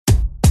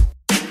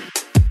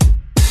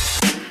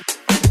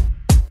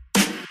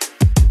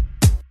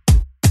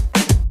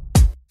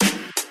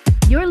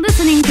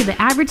to the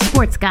Average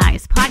Sports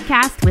Guys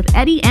podcast with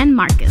Eddie and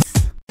Marcus.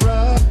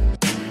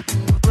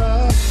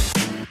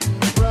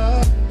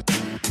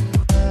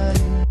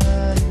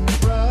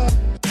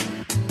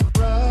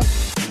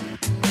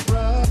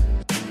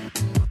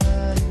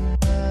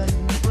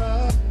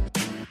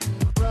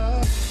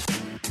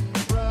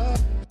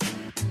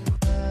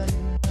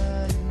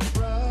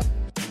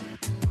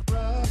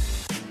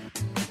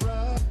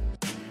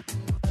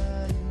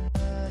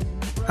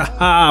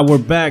 We're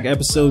back,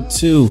 episode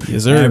 2.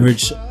 Yes, sir.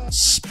 Average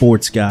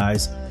Sports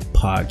Guys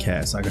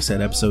podcast. Like I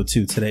said, episode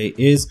 2. Today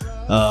is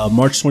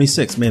March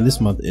 26th. Man, this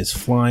month is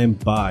flying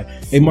by.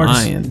 Hey,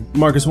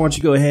 Marcus, why don't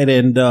you go ahead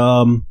and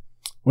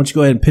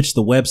pitch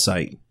the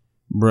website?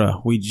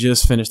 Bruh, we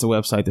just finished the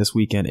website this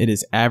weekend. It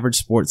is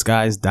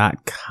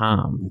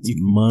averagesportsguys.com. It's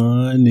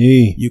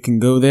money. You can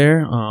go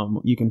there.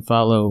 You can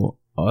follow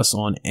us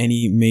on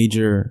any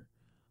major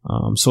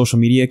social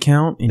media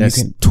account. And That's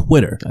you can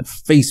Twitter,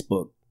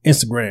 Facebook,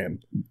 Instagram,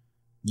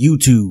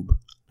 YouTube,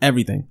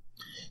 everything.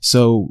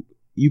 So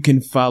you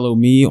can follow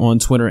me on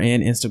Twitter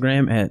and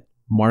Instagram at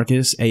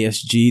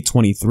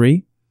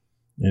MarcusASG23.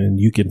 and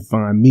you can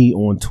find me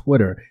on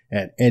Twitter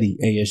at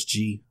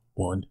EddieASG12.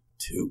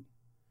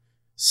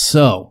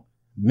 So,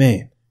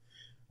 man.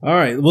 All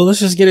right, well,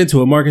 let's just get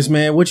into it. Marcus,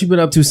 man, what you been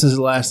up to since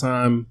the last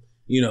time,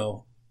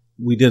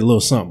 we did a little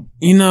something?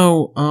 As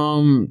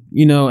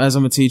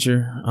I'm a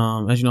teacher,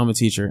 I'm a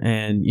teacher,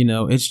 and,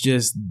 it's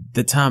just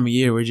the time of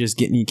year we're just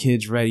getting you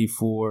kids ready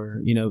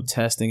for,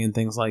 testing and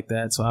things like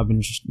that. So I've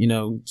been, just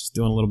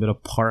doing a little bit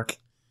of park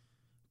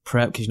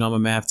prep because, I'm a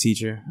math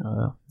teacher,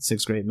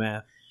 6th grade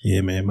math.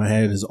 Yeah, man, my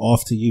hat is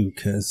off to you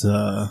because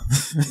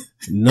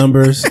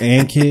numbers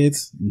and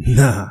kids,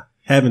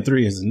 having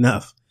 3 is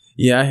enough.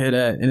 Yeah, I hear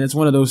that. And it's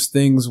one of those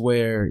things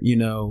where,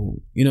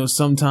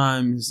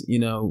 sometimes,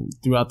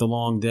 throughout the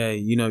long day,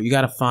 you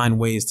got to find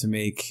ways to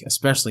make,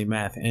 especially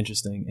math,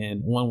 interesting.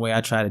 And one way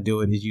I try to do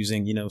it is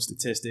using,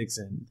 statistics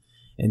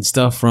and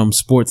stuff from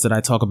sports that I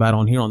talk about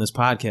on here on this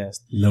podcast.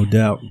 No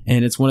doubt.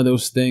 And it's one of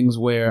those things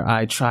where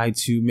I try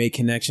to make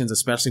connections,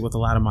 especially with a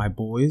lot of my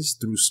boys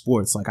through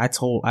sports. Like I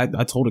told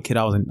a kid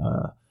I was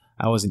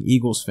an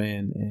Eagles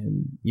fan,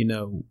 and,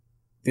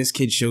 this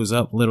kid shows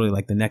up literally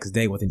like the next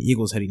day with an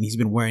Eagles hoodie, and he's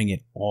been wearing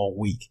it all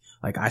week.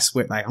 Like, I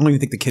swear, I don't even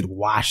think the kid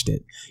washed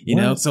it,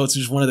 know? So it's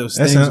just one of those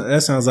things.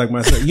 That sounds like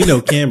my son.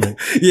 Cameron.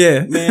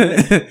 Yeah.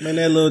 Man,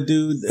 that little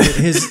dude,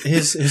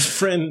 his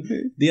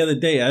friend the other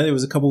day, I think it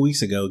was a couple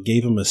weeks ago,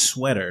 gave him a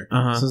sweater.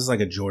 Uh-huh. So it's like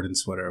a Jordan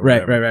sweater. Or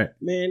right.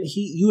 Man,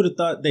 you would have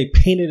thought they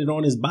painted it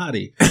on his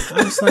body.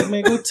 I was like,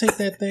 man, go take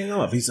that thing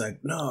off. He's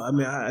like, no, I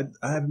mean, I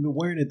haven't been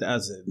wearing it. I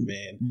said,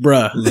 man.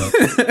 Bruh. Look.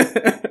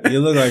 You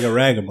look like a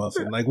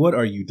ragamuffin. Like, what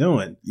are you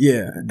doing?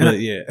 Yeah.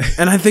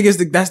 And I think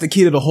that's the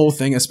key to the whole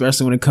thing,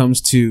 especially when it comes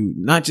to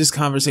not just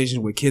conversations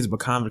with kids, but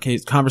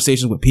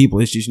conversations with people.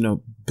 It's just,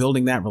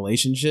 building that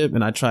relationship.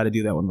 And I try to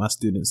do that with my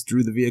students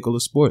through the vehicle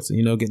of sports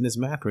and, getting this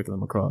math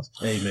curriculum across.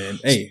 Hey, man.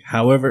 Hey,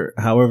 however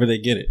they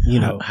get it,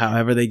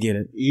 however they get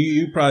it.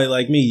 You probably,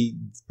 like me,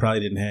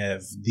 probably didn't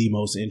have the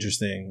most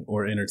interesting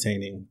or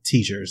entertaining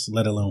teachers,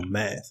 let alone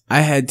math.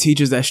 I had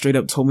teachers that straight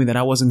up told me that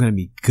I wasn't going to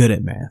be good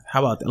at math.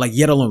 How about that? Like,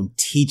 yet alone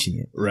teaching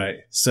it. Right.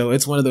 So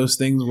it's one of those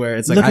things where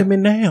it's like, look at me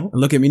now.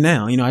 Look at me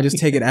now. I just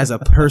take it as a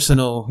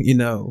personal,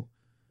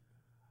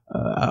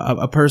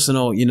 a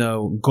personal,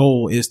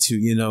 goal is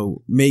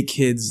to, make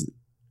kids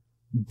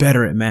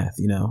better at math,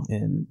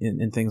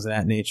 and things of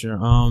that nature.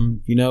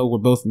 We're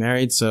both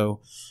married,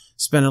 so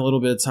spend a little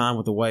bit of time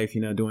with the wife,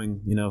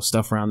 doing,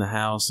 stuff around the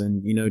house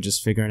and,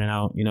 just figuring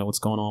out, what's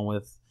going on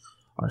with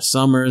our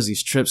summers,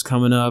 these trips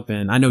coming up.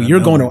 And I know you're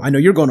going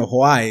to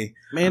Hawaii.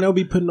 Man, I'll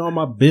be putting all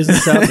my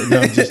business out there.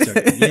 No, I'm just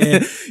joking. Yeah.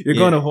 You're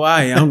going to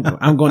Hawaii.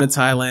 I'm going to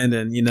Thailand,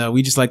 and,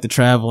 we just like to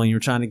travel, and you're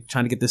trying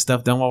to get this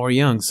stuff done while we're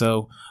young.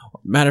 So,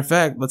 matter of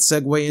fact, let's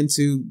segue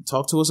into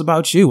talk to us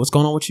about you. What's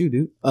going on with you,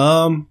 dude?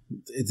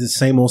 It's the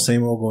same old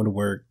going to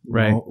work.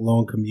 Right.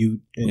 Long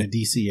commute in the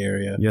DC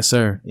area. Yes,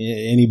 sir.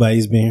 Anybody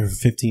who's been here for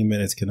 15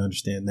 minutes can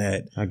understand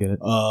that. I get it.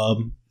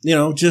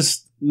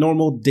 Just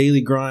normal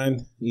daily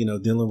grind,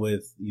 dealing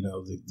with,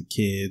 the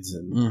kids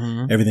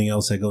and everything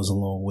else that goes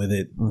along with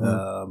it.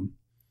 Mm-hmm.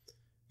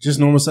 Just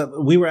normal stuff.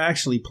 We were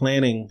actually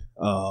planning,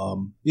 I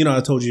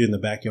told you in the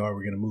backyard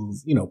we're going to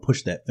move,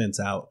 push that fence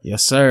out.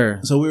 Yes,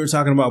 sir. So we were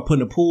talking about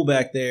putting a pool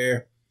back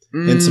there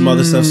and some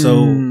other stuff.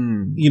 So,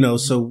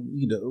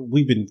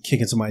 we've been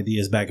kicking some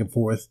ideas back and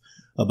forth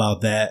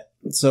about that.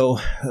 So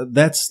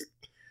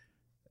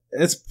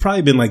it's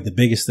probably been like the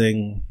biggest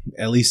thing,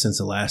 at least since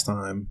the last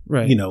time,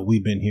 right?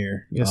 We've been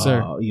here. Yes,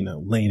 sir.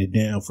 Laying it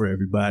down for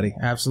everybody.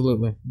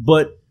 Absolutely.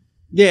 But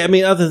yeah, I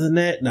mean, other than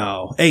that,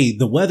 no. Hey,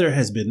 the weather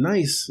has been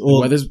nice.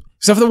 Well, except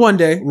for the one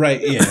day, right?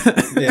 Yeah,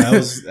 yeah. I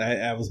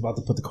was about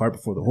to put the cart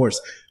before the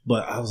horse,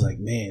 but I was like,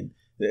 man,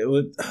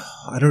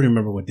 I don't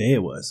remember what day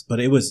it was,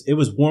 but it was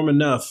warm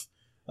enough.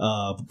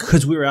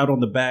 Because we were out on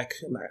the back.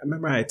 I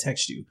remember I had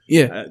texted you.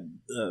 Yeah.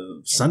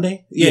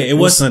 Sunday? Yeah, it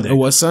was Sunday. It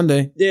was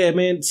Sunday. Yeah,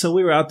 man. So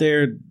we were out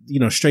there,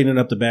 straightening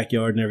up the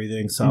backyard and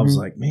everything. So I was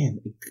like, man,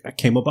 I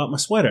came up out my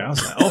sweater. I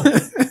was like, oh.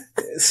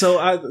 So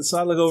I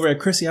look over at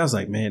Chrissy. I was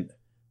like, man,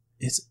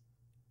 is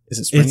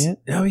it spring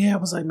yet? Oh yeah, I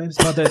was like, man, it's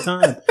about that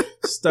time.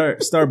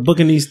 Start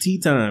booking these tea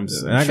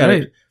times. And I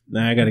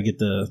gotta get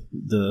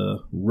the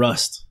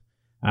rust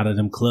out of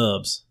them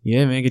clubs.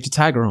 Yeah, man, get your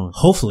Tiger on.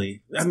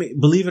 Hopefully. I mean,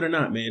 believe it or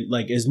not, man,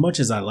 like as much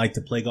as I like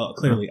to play golf,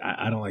 clearly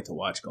I don't like to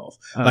watch golf.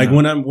 Like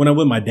when I'm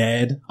with my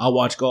dad, I'll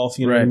watch golf,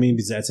 you know what I mean?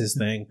 Because that's his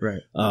thing. Right.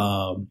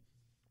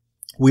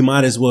 We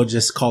might as well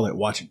just call it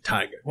watching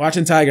Tiger.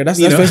 Watching Tiger. That's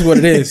basically what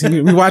it is.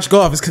 We watch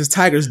golf is because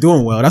Tiger's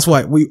doing well. That's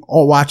why we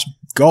all watch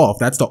golf.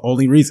 That's the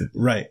only reason.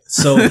 Right.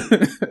 So,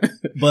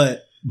 but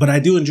I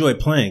do enjoy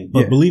playing.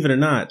 But believe it or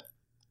not,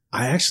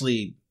 I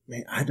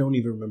don't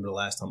even remember the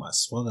last time I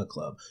swung a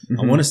club.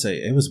 Mm-hmm. I want to say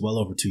it was well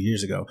over 2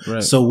 years ago.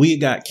 Right. So we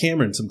got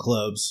Cameron some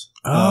clubs.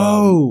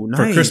 Nice.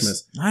 For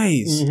Christmas.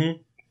 Nice.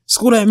 Mm-hmm.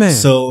 School that man.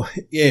 So,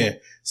 yeah.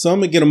 So I'm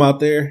going to get them out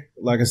there.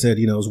 Like I said,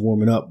 it's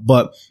warming up.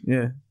 But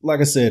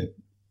like I said,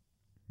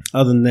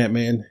 other than that,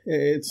 man,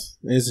 it's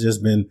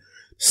just been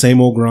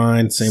same old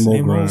grind, same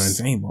old grind.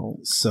 Same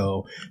old.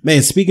 So,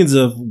 man, speaking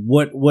of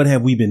what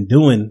have we been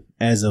doing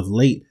as of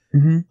late,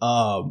 man,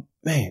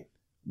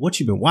 what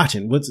you been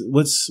watching?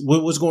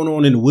 What's going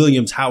on in the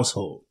Williams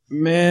household?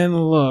 Man,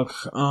 look,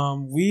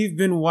 we've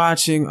been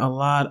watching a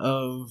lot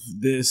of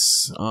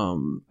this,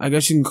 I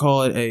guess you can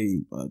call it a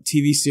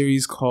TV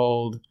series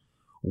called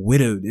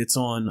Widowed. It's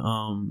on,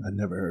 I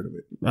never heard of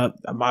it.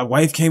 My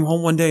wife came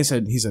home one day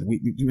and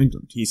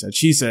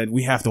she said,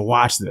 we have to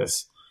watch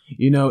this.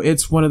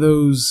 It's one of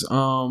those,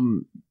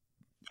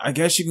 I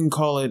guess you can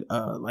call it,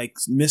 like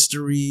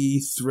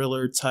mystery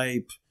thriller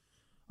type,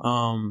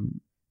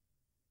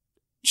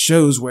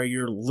 shows where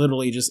you're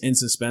literally just in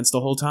suspense the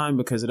whole time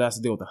because it has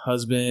to deal with a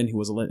husband who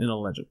was in an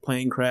alleged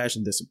plane crash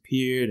and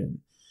disappeared.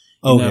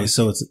 And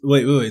so it's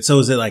wait. So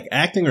is it like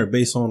acting or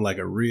based on like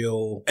a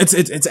real?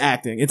 It's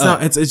acting. It's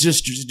not. It's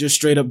just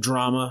straight up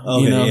drama.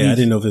 Okay, I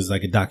didn't know if it was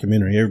like a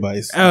documentary.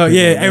 Everybody's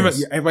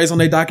everybody's on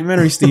their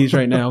documentary stage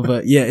right now.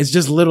 But yeah, it's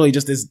just literally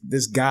just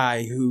this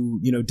guy who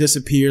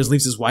disappears,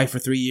 leaves his wife for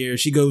 3 years.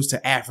 She goes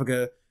to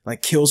Africa.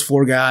 Like kills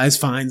 4 guys,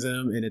 finds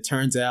them, and it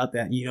turns out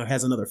that,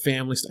 has another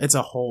family. It's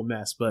a whole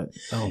mess. But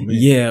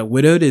yeah,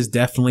 Widowed is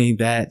definitely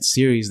that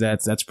series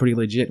that's pretty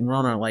legit. And we're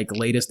on our like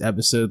latest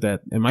episode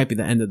that it might be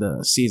the end of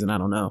the season. I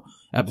don't know.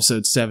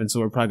 Episode 7.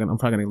 So I'm probably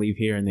gonna leave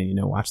here and then,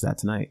 watch that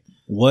tonight.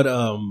 What,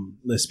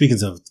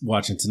 speaking of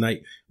watching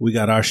tonight, we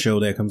got our show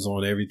that comes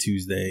on every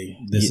Tuesday.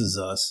 This is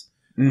Us.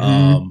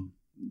 Mm-hmm.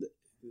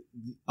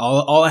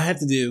 All I have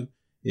to do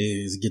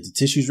is get the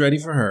tissues ready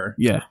for her.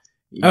 Yeah.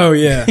 Oh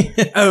yeah.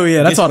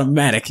 That's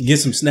automatic. Get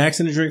some snacks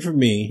and a drink for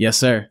me. Yes,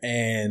 sir.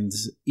 And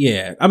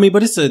yeah, I mean,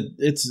 but it's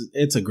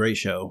a great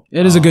show.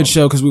 It is a good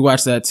show because we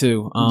watched that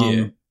too.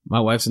 My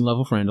wife's in love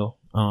with Randall.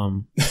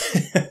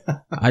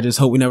 I just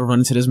hope we never run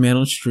into this man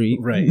on the street.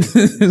 Right.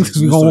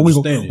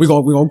 We're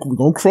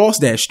gonna cross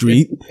that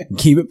street and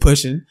keep it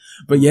pushing.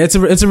 But yeah, it's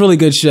a really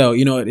good show.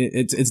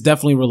 It's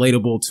definitely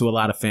relatable to a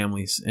lot of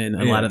families and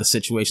a lot of the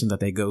situations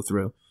that they go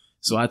through.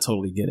 So I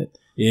totally get it.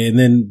 Yeah, and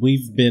then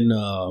we've been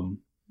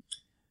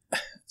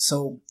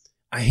so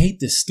I hate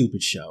this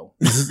stupid show.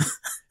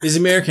 It's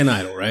American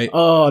Idol, right?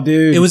 Oh,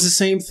 dude. It was the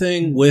same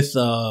thing with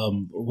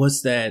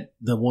what's that?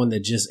 The one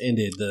that just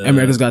ended. The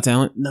America's Got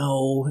Talent?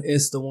 No,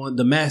 it's the one,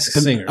 The Masked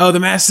Singer. Oh, The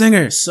Masked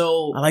Singer.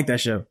 So I like that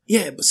show.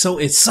 Yeah, so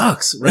it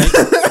sucks, right?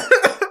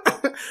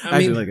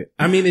 I like it.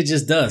 I mean, it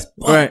just does.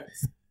 Right.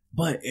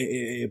 But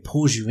it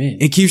pulls you in.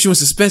 It keeps you in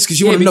suspense because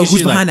you want to know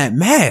who's behind that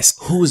mask.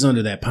 Who's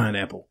under that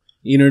pineapple?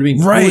 You know what I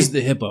mean? Right. Who's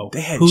the hippo?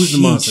 Who's the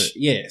monster?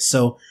 Yeah.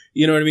 So,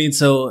 you know what I mean?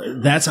 So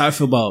that's how I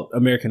feel about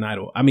American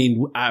Idol. I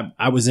mean,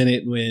 I was in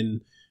it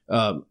when,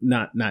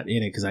 not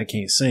in it because I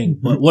can't sing,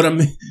 but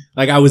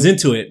I was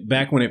into it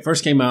back when it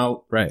first came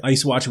out. Right. I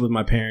used to watch it with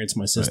my parents,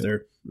 my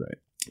sister. Right.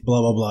 Blah,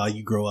 blah, blah.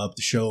 You grow up.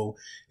 The show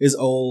is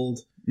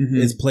old.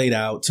 Mm-hmm. It's played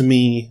out to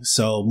me.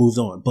 So moved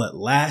on. But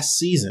last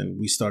season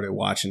we started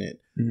watching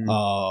it.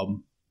 Mm-hmm.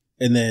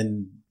 And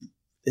then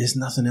there's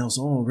nothing else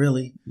on,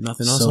 really.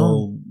 Nothing else on.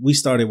 So we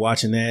started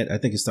watching that. I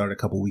think it started a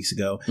couple weeks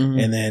ago. Mm-hmm.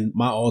 And then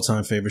my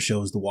all-time favorite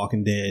show is The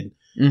Walking Dead.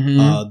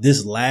 Mm-hmm.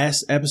 This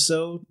last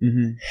episode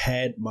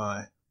had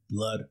my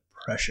blood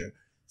pressure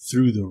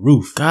through the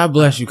roof. God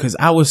bless you, because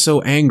I was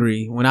so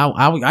angry when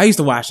I used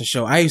to watch the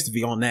show. I used to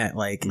be on that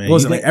like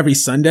every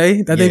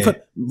Sunday that they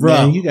put.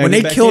 Bro, when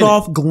they killed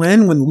off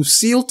Glenn, when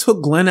Lucille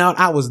took Glenn out,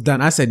 I was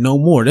done. I said no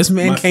more. This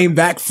man came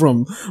back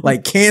from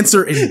like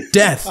cancer and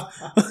death,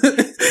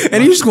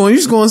 and he's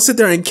just going to sit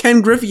there and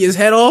Ken Griffey his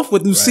head off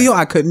with Lucille.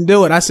 Right. I couldn't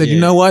do it. I said, you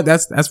know what?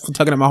 That's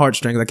tugging at my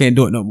heartstrings. I can't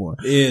do it no more.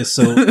 Yeah.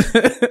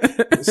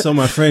 So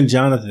my friend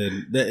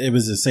Jonathan, it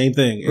was the same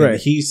thing. And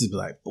he used to be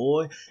like,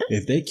 boy,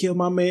 if they kill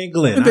my man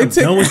Glenn, I'm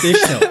done with this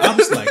show. I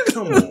was like,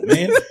 come on,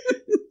 man.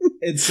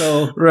 And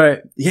so,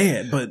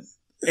 yeah,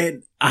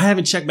 and I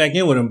haven't checked back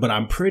in with him, but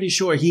I'm pretty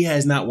sure he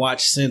has not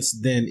watched since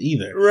then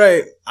either.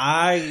 Right.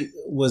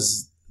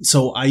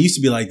 So I used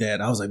to be like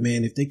that. I was like,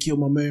 man, if they kill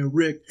my man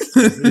Rick,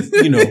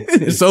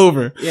 it's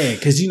over. Yeah,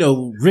 because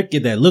Rick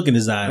get that look in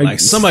his eye, like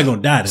somebody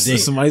gonna die today.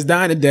 Somebody's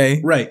dying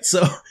today. Right.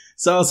 So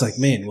I was like,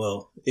 man,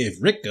 well,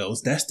 if Rick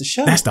goes, that's the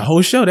show. That's the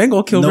whole show. They ain't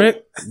gonna kill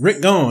Rick.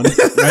 Rick gone.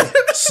 Right?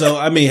 So,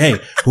 I mean, hey,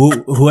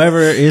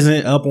 whoever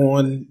isn't up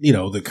on,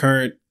 the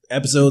current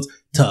episodes,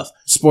 tough.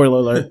 Spoiler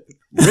alert.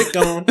 Rick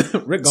gone.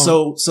 Rick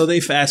gone. So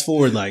they fast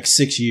forward like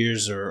 6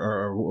 years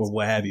or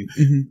what have you.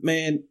 Mm-hmm.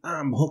 Man,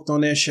 I'm hooked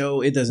on that show.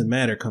 It doesn't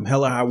matter. Come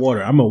hell or high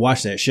water, I'm gonna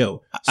watch that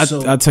show.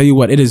 I'll tell you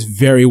what, it is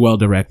very well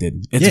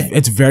directed.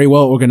 It's very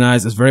well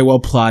organized. It's very well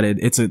plotted.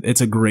 It's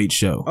a great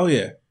show. Oh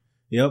yeah,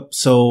 yep.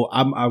 So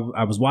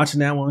I was watching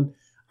that one.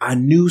 I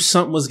knew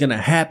something was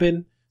gonna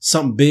happen,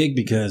 something big,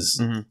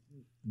 because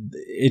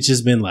it's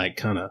just been like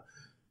kind of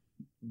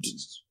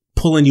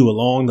pulling you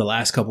along the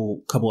last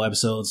couple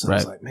episodes. So I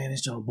was like, man,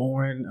 it's John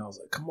boring. I was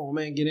like, come on,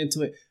 man, get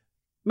into it.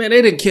 Man,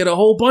 they didn't kill a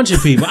whole bunch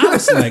of people. I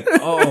was like,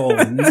 oh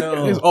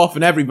no, it's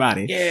offing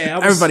everybody. Yeah,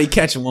 everybody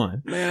catching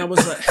one. Man, I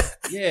was like,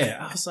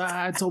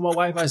 I told my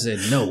wife, I said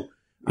no.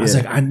 I was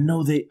like, I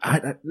know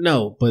I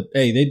no, but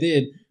hey, they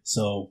did.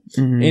 So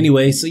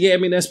anyway, so yeah, I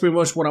mean, that's pretty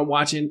much what I'm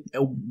watching.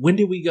 When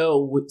did we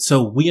go?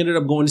 So we ended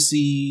up going to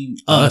see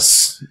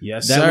Us.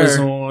 Yes, that sir. was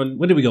on.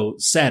 When did we go?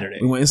 Saturday.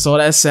 We went and saw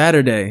that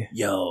Saturday.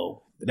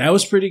 Yo, that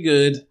was pretty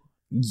good.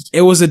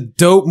 It was a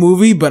dope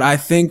movie, but I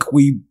think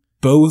we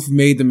both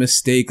made the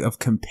mistake of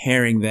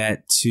comparing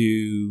that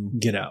to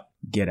Get Out.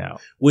 Get Out,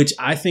 which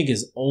I think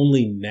is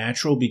only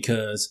natural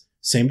because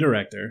same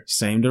director,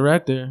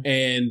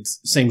 and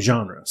same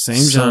genre.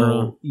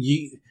 Genre.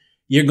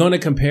 You're going to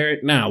compare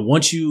it. Now,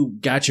 once you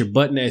got your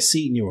butt in that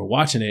seat and you were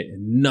watching it,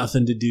 and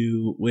nothing to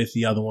do with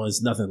the other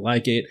ones, nothing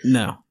like it.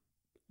 No.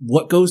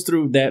 What goes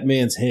through that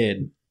man's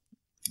head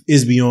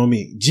is beyond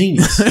me.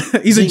 Genius.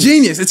 He's a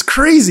genius. It's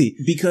crazy.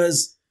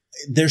 Because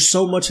there's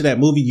so much of that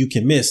movie you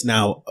can miss.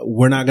 Now,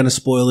 we're not going to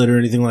spoil it or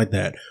anything like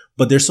that,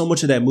 but there's so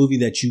much of that movie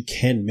that you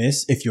can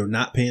miss if you're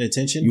not paying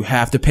attention. You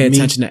have to pay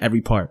attention to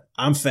every part.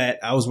 I'm fat.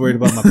 I was worried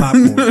about my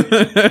popcorn.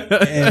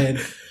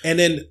 And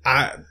then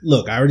I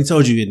already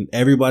told you, and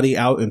everybody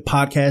out in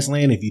podcast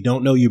land, if you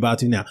don't know, you're about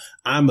to now.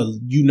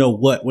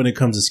 When it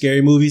comes to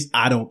scary movies,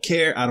 I don't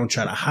care. I don't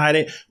try to hide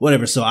it,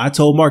 whatever. So I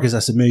told Marcus, I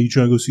said, man, you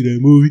trying to go see that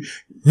movie?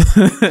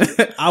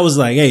 I was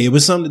like, hey, it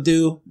was something to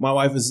do. My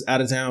wife was out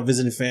of town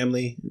visiting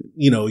family.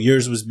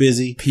 Yours was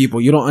busy.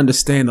 People, you don't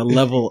understand the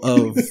level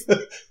of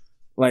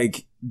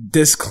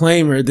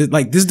disclaimer.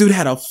 This dude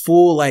had a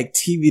full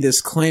TV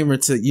disclaimer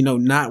to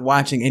not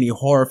watching any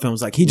horror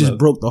films. He just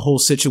broke the whole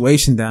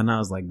situation down. And I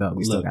was like, dog,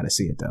 we still got to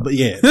see it though. But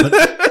yeah,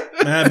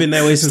 man, I've been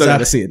that way since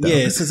I see it though.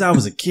 Yeah, since I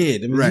was a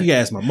kid. I mean, you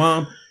ask my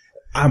mom,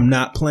 I'm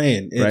not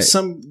playing. And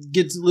some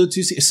gets a little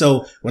too serious.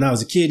 So when I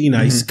was a kid,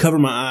 I used to cover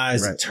my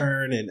eyes and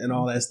turn and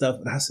all that stuff.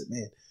 And I said,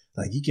 man,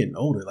 you getting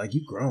older,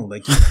 you grown,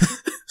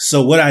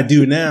 So what I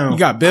do now, you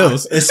got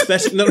bills,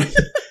 especially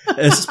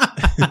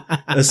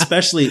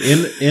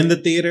in the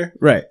theater,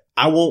 right?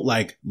 I won't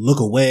look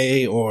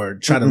away or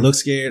try to look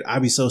scared. I'll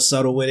be so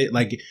subtle with it,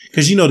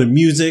 because the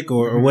music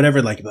or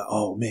whatever,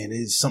 oh man,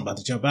 there's something about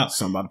to jump out,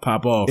 something about to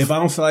pop off. If I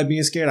don't feel like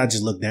being scared, I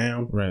just look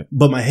down, right?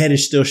 But my head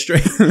is still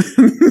straight.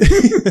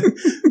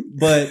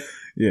 But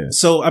yeah,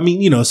 so I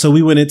mean, so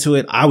we went into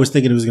it. I was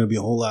thinking it was going to be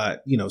a whole lot,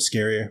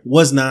 scarier.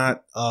 Was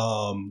not.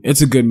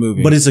 It's a good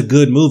movie, but it's a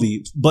good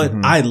movie. But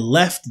I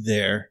left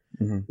there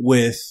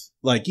with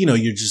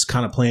you're just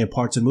kind of playing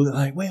parts of the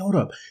movie. Wait, hold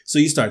up. So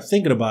you start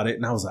thinking about it,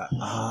 and I was like,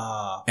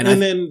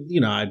 and then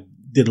I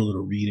did a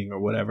little reading or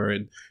whatever.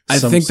 And I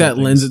think that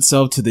lends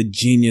itself to the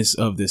genius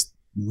of this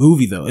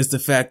movie, though. It's the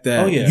fact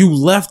that you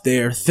left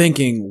there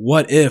thinking,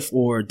 what if,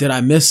 or did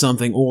I miss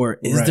something, or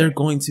is there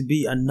going to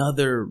be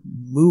another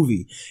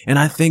movie? And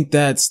I think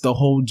that's the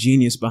whole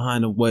genius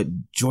behind what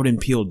Jordan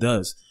Peele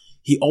does.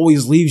 He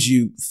always leaves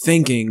you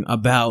thinking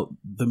about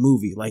the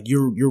movie.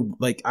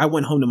 I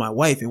went home to my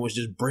wife and was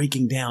just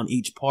breaking down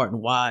each part and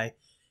why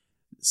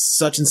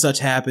such and such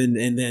happened.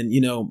 And then,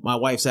 my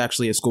wife's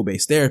actually a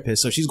school-based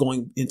therapist, so she's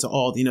going into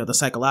all, the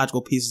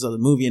psychological pieces of the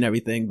movie and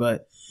everything.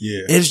 But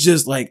it's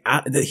just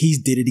he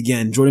did it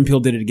again. Jordan Peele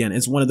did it again.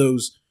 It's one of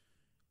those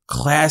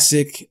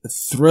classic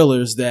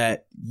thrillers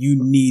that you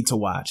need to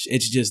watch.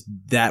 It's just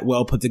that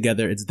well put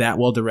together. It's that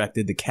well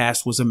directed. The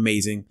cast was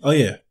amazing. Oh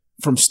yeah.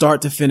 From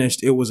start to finish,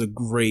 it was a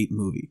great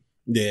movie.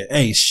 Yeah.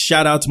 Hey,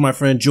 shout out to my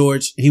friend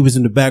George. He was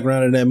in the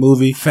background of that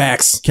movie.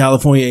 Facts.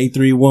 California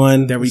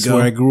 831. There we That's go.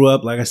 Where I grew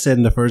up. Like I said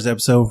in the first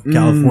episode,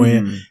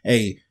 California.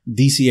 Hey,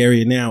 DC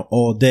area now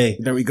all day.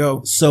 There we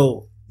go.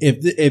 So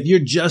if you're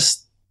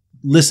just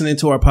listening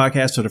to our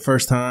podcast for the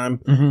first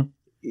time,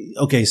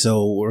 okay,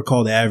 so we're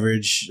called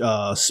Average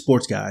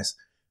Sports Guys.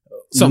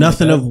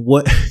 Nothing of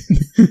what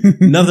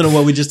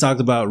we just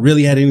talked about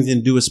really had anything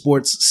to do with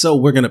sports. So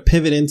we're going to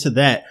pivot into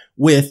that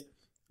with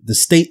the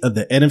state of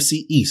the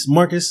NFC East.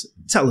 Marcus,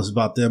 tell us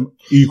about them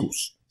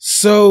Eagles.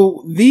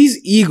 So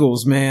these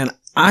Eagles, man,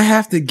 I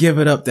have to give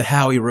it up to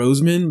Howie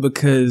Roseman,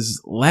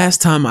 because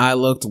last time I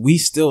looked, we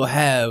still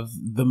have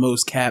the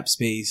most cap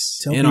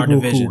space in our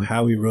division. Who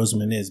Howie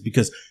Roseman is,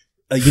 because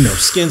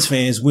Skins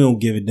fans, we don't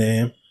give a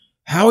damn.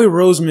 Howie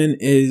Roseman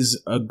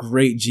is a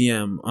great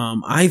GM.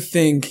 I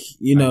think,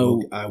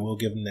 I will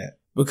give him that,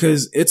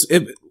 because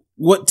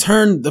what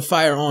turned the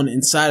fire on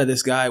inside of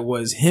this guy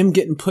was him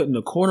getting put in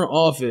the corner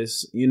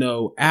office,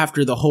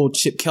 after the whole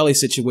Chip Kelly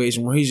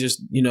situation where he's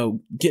just,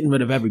 getting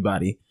rid of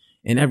everybody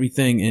and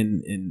everything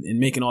and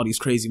making all these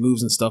crazy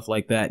moves and stuff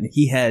like that. And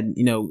he had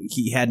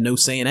no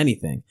say in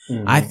anything.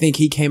 Mm-hmm. I think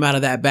he came out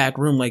of that back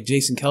room, like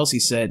Jason Kelce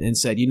said, and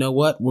said, you know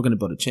what? We're going to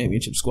build a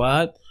championship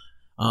squad.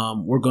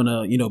 We're going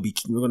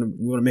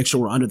to make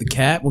sure we're under the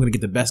cap. We're going to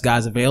get the best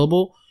guys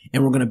available,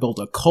 and we're going to build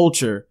a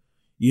culture,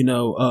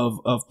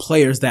 of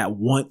players that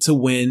want to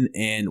win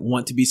and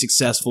want to be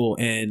successful.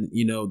 And,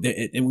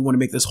 and we want to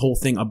make this whole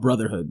thing a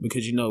brotherhood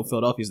because,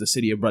 Philadelphia is the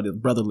city of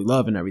brotherly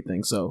love and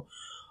everything. So,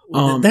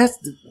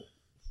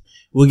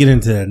 we'll get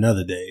into that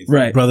another day.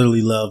 Right.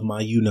 Brotherly love,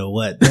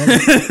 what.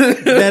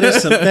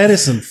 That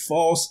is some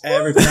false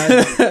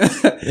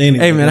advertising.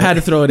 Anyway, hey man, I had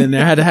to throw it in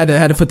there. I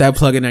had to put that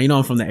plug in there.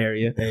 I'm from the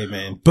area. Hey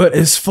man. But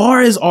as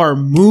far as our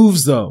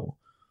moves though,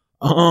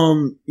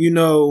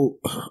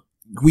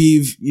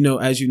 we've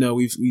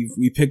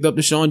picked up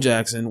Deshaun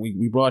Jackson.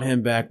 We brought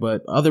him back,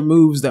 but other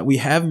moves that we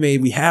have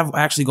made, we have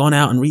actually gone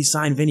out and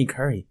re-signed Vinny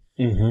Curry.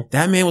 Mm-hmm.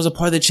 That man was a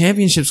part of the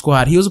championship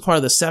squad. He was a part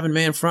of the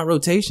 7-man front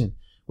rotation,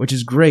 which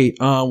is great.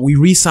 We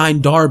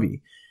re-signed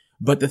Darby.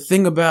 But the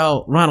thing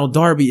about Ronald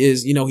Darby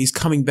is, he's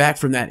coming back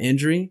from that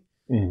injury.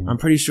 Mm-hmm. I'm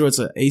pretty sure it's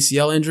an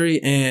ACL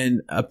injury.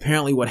 And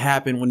apparently what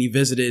happened when he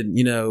visited,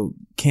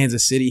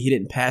 Kansas City, he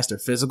didn't pass their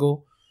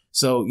physical.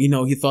 So,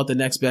 he thought the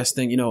next best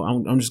thing,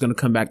 I'm just going to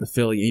come back to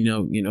Philly,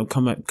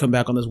 come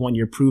back on this 1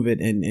 year, prove it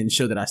and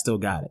show that I still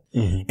got it.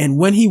 Mm-hmm. And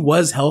when he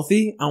was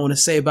healthy, I want to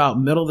say about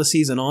middle of the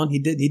season on, he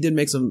did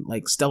make some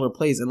like stellar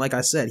plays. And like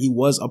I said, he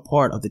was a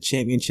part of the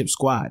championship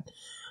squad.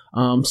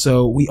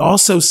 So we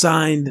also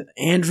signed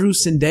Andrew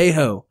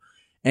Sendejo,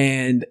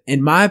 and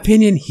in my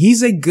opinion,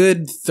 he's a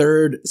good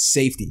third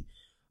safety.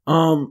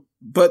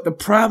 But the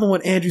problem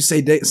with Andrew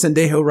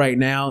Sendejo right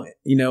now,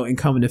 in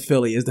coming to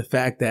Philly is the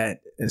fact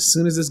that as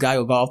soon as this guy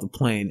got off the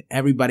plane,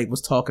 everybody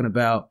was talking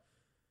about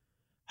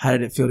how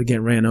did it feel to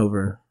get ran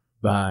over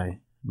by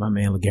my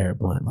man LeGarrette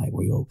Blount. Like,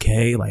 were you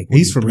okay? Like,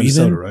 he's from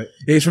Minnesota, right?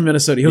 Yeah, he's from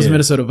Minnesota. He was a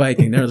Minnesota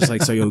Viking. They're just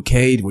like, so you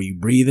okay? Were you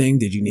breathing?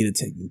 Did you need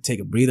to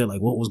take a breather?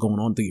 Like, what was going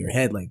on through your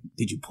head? Like,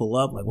 did you pull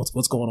up? Like,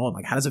 what's going on?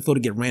 Like, how does it feel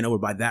to get ran over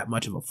by that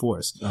much of a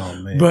force?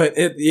 Oh man! But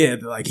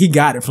he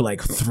got it for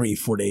like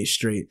 3-4 days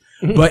straight.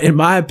 But in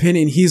my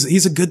opinion,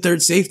 he's a good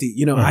third safety.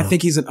 I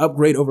think he's an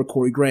upgrade over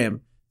Corey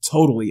Graham.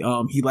 Totally.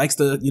 He likes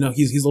he's a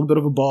little bit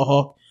of a ball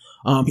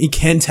hawk. He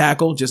can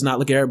tackle, just not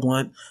LeGarrette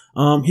Blount.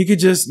 He could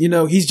just,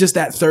 he's just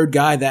that third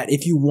guy that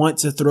if you want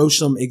to throw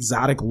some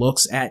exotic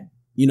looks at,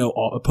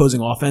 opposing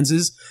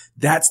offenses,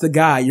 that's the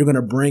guy you're going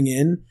to bring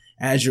in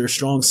as your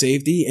strong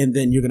safety. And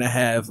then you're going to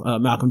have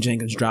Malcolm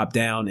Jenkins drop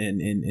down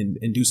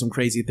and do some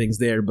crazy things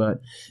there.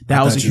 But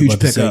that was a huge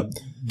pickup.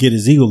 Get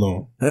his eagle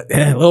on.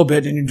 A little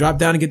bit. And you drop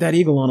down and get that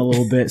eagle on a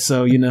little bit.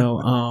 So,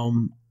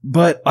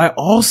 but I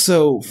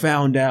also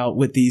found out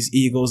with these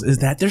Eagles is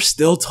that they're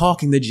still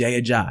talking to Jay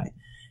Ajayi.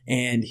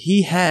 And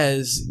he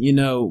has,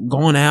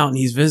 gone out and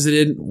he's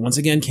visited, once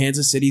again,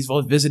 Kansas City. He's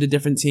visited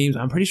different teams.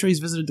 I'm pretty sure he's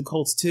visited the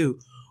Colts too.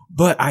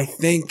 But I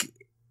think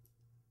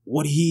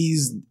what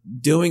he's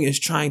doing is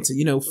trying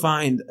to,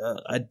 find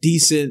a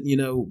decent,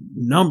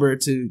 number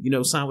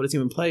to, sign with a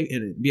team and play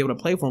and be able to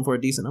play for him for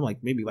a decent,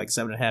 maybe like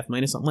 $7.5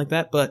 million or something like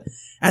that. But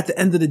at the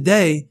end of the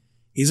day,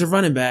 he's a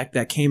running back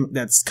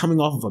that's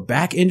coming off of a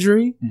back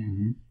injury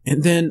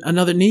and then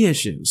another knee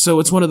issue. So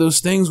it's one of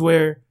those things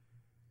where,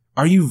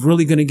 are you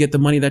really going to get the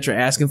money that you're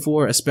asking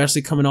for,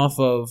 especially coming off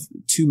of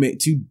two,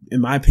 in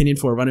my opinion,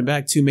 for a running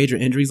back, 2 major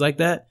injuries like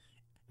that?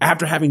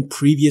 After having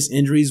previous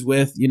injuries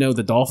with,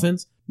 the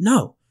Dolphins?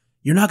 No,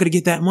 you're not going to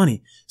get that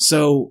money.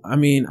 So,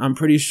 I'm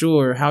pretty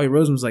sure Howie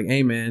Roseman was like,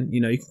 hey man,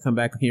 you can come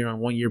back here on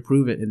 1 year,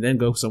 prove it, and then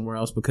go somewhere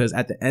else. Because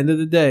at the end of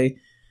the day,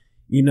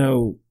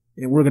 and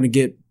we're going to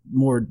get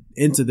more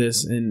into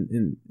this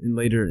in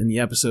later in the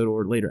episode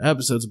or later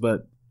episodes,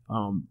 but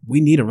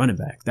we need a running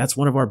back. That's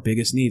one of our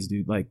biggest needs,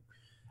 dude. Like,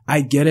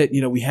 I get it.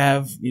 We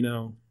have,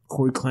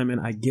 Corey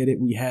Clement. I get it.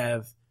 We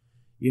have,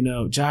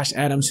 Josh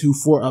Adams, who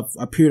for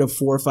a period of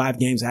 4 or 5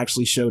 games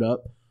actually showed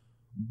up.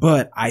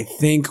 But I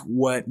think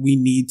what we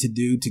need to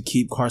do to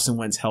keep Carson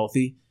Wentz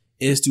healthy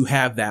is to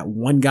have that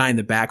one guy in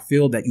the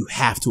backfield that you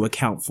have to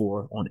account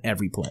for on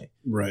every play.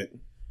 Right.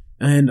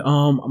 And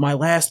my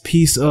last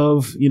piece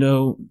of,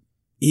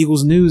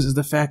 Eagles news is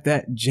the fact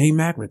that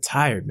J-Mac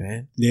retired,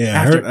 man. Yeah.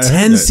 After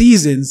 10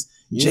 seasons,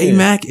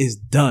 J-Mac is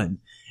done.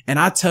 And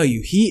I tell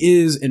you, he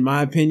is, in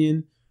my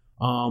opinion,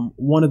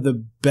 one of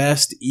the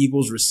best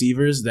Eagles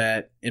receivers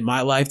that in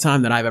my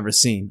lifetime that I've ever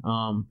seen.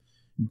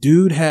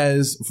 Dude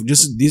has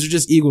these are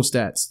just Eagle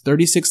stats,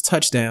 36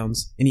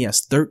 touchdowns, and he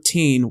has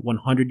 13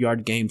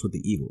 100-yard games with the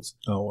Eagles.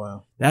 Oh,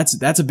 wow.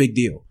 That's a big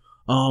deal.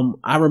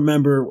 I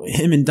remember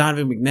him and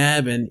Donovan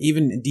McNabb and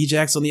even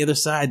Djax on the other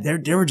side,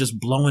 they were just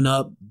blowing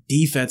up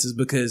defenses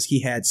because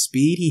he had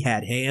speed, he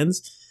had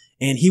hands,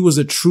 And he was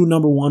a true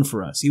number one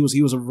for us. He was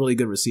a really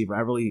good receiver.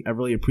 I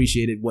really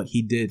appreciated what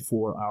he did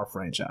for our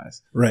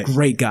franchise. Right.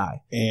 Great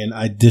guy. And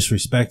I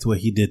disrespect what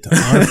he did to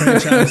our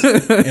franchise.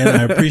 And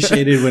I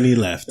appreciated when he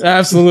left.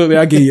 Absolutely.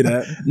 I give you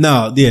that.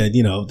 No, yeah,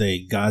 they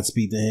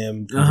Godspeed to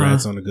him.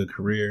 Congrats on a good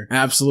career.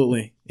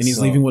 Absolutely. And he's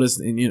leaving with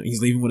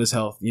his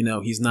health.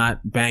 He's not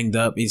banged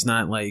up. He's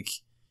not like,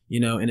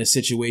 in a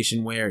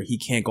situation where he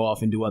can't go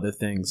off and do other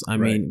things. I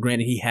mean,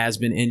 granted, he has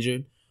been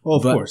injured. Well,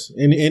 of course.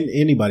 And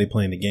anybody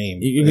playing the game.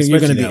 You're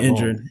going to be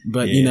injured.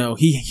 But,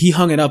 he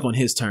hung it up on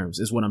his terms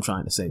is what I'm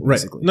trying to say,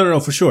 basically. Right. No,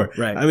 for sure.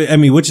 Right. I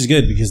mean, which is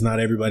good because not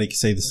everybody can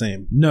say the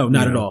same. No,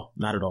 not at all.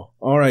 Not at all.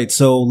 All right.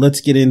 So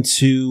let's get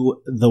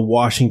into the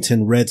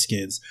Washington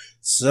Redskins.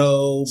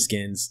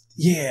 Skins.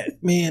 Yeah,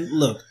 man,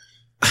 look.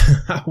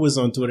 I was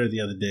on Twitter the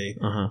other day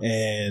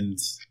and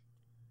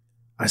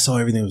I saw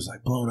everything was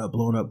like blown up,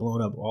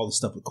 all the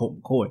stuff with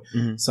Colt McCoy.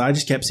 Mm-hmm. So I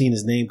just kept seeing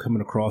his name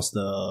coming across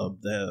the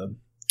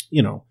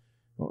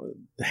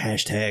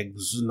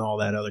hashtags and all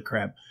that other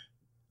crap.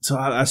 So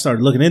I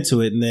started looking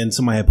into it, and then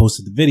somebody had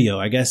posted the video.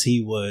 I guess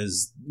he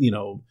was,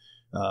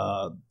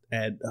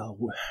 at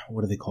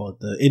what do they call it?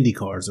 The Indy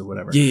cars or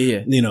whatever.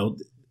 Yeah.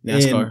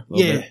 NASCAR.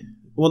 Yeah.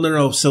 Well,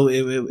 no. So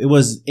it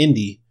was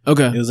Indy.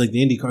 Okay. It was like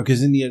the IndyCar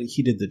because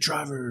he did the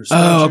driver's.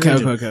 Oh,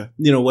 okay.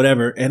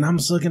 Whatever. And I'm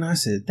just looking, I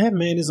said, that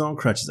man is on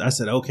crutches. I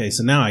said, okay,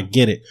 so now I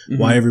get it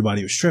why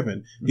everybody was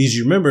tripping. Because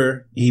you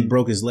remember he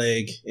broke his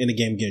leg in a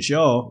game against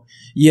y'all.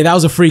 Yeah, that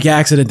was a freak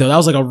accident though. That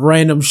was like a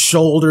random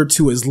shoulder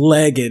to his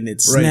leg and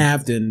it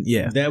snapped and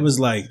yeah. That was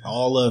like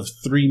all of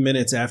 3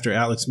 minutes after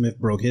Alex Smith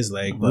broke his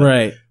leg. But,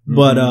 right.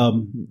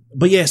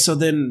 But yeah, so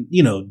then,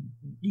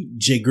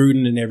 Jay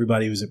Gruden and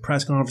everybody was at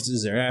press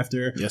conferences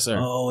thereafter. Yes, sir.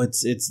 Oh,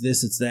 it's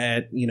this, it's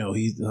that.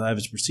 He'll have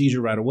his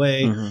procedure right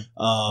away.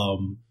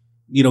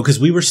 Because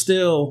we were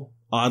still,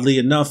 oddly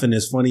enough, and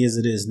as funny as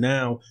it is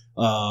now,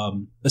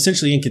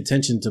 essentially in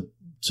contention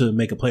to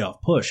make a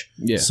playoff push.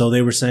 Yeah. So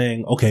they were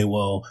saying, okay,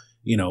 well,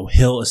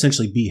 he'll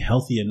essentially be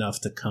healthy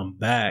enough to come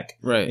back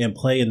and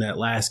play in that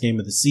last game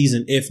of the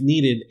season if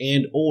needed,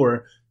 and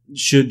or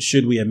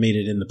should we have made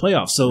it in the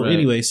playoffs. So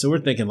anyway, so we're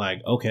thinking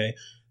like, okay.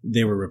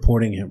 They were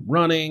reporting him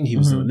running. He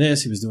was doing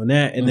this. He was doing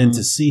that. And then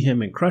to see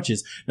him in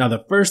crutches. Now,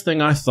 the first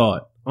thing I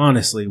thought,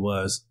 honestly,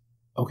 was,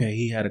 okay,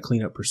 he had a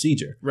cleanup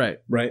procedure. Right.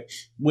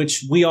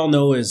 Which we all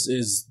know is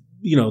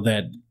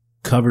that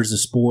covers the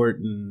sport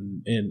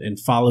and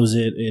follows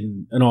it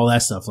and all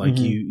that stuff. Like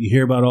you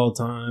hear about all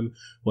the time,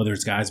 whether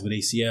it's guys with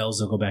ACLs,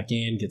 they'll go back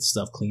in, get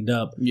stuff cleaned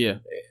up. Yeah.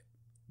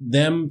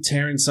 Them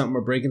tearing something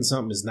or breaking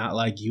something is not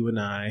like you and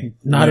I.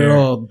 Not at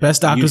all.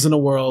 Best doctors in the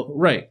world.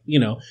 Right.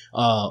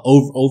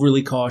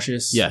 Overly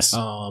cautious. Yes.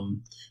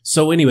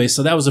 So anyway,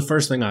 so that was the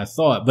first thing I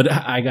thought, but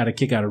I got a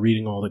kick out of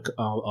reading all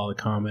the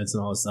comments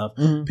and all this stuff.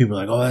 People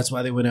are like, oh, that's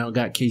why they went out and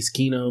got Case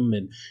Keenum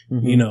and,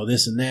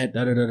 this and that,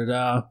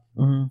 da-da-da-da-da.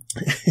 And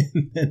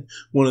then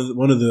one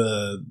of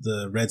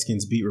the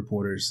Redskins beat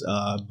reporters,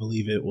 I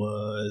believe it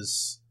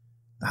was,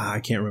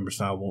 I can't remember,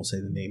 so I won't say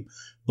the name,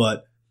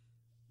 but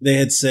they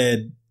had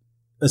said,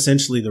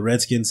 essentially, the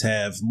Redskins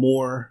have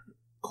more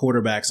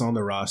quarterbacks on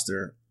the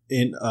roster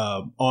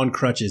on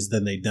crutches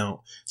than they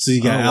don't. So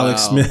you got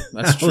Alex Smith,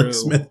 and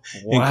Colt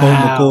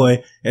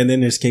McCoy, and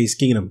then there's Case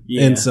Keenum.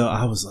 Yeah. And so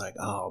I was like,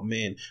 oh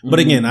man. But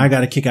again, I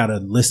got a kick out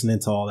of listening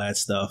to all that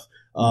stuff.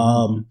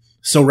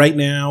 So right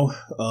now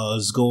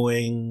is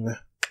going,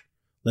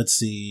 let's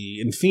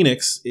see, in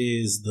Phoenix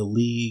is the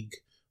league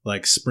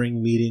like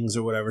spring meetings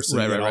or whatever. So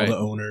all the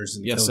owners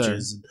and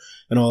coaches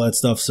and all that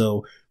stuff.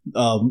 So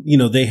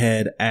they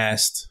had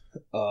asked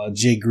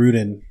Jay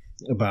Gruden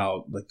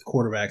about like the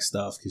quarterback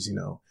stuff because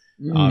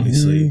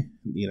obviously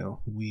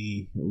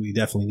we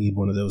definitely need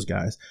one of those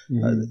guys.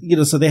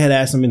 So they had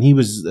asked him, and he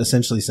was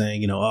essentially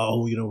saying,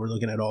 we're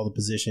looking at all the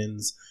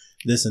positions,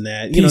 this and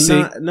that.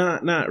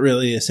 Not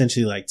really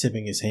essentially like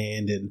tipping his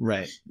hand and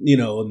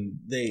and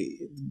they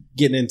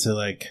getting into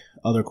like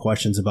other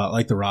questions about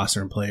like the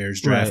roster and players,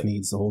 draft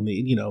needs, the whole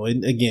need,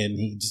 and again,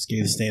 he just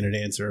gave the standard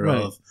answer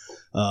of,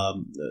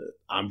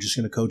 I'm just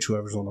going to coach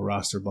whoever's on the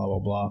roster, blah, blah,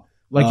 blah.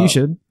 Like you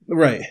should.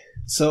 Right.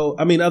 So,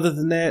 I mean, other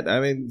than that, I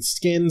mean,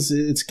 Skins,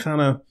 it's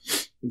kind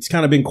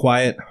of been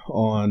quiet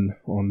on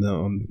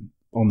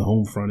the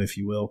home front, if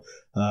you will.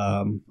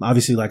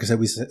 Obviously, like I said,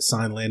 we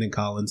signed Landon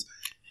Collins.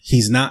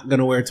 He's not going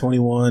to wear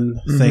 21.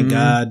 Thank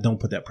God.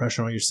 Don't put that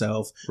pressure on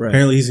yourself. Right.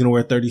 Apparently, he's going to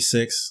wear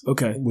 36.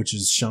 Okay. Which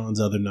is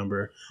Sean's other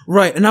number.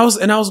 Right. And I was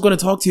going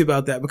to talk to you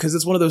about that because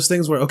it's one of those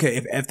things where,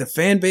 okay, if the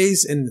fan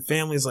base and the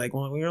family is like,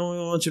 well, we only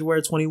want you to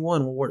wear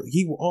 21. Well,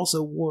 he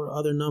also wore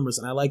other numbers.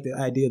 And I like the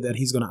idea that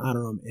he's going to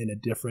honor him in a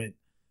different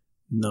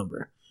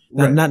number.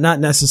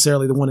 Not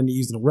necessarily the one he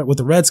used with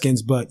the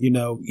Redskins, but,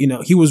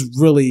 he was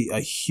really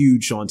a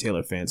huge Sean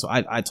Taylor fan. So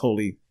I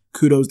totally...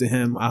 kudos to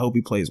him. I hope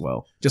he plays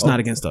well. Just not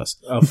against us.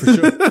 Oh, for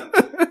sure.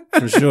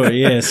 For sure.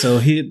 Yeah.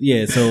 So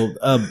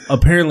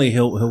apparently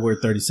he'll wear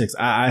 36.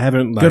 I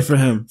haven't good for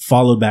him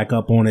followed back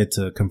up on it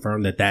to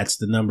confirm that that's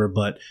the number,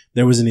 but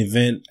there was an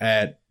event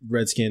at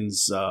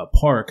Redskins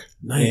Park.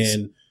 Nice.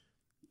 And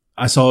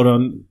I saw it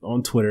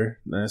on Twitter.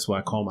 That's why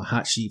I call my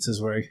hot sheets.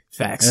 That's where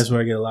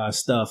I get a lot of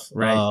stuff.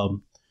 Right.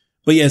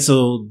 But yeah,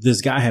 so this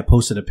guy had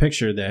posted a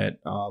picture that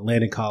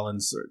Landon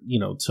Collins,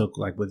 took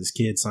like with his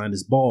kid, signed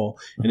his ball,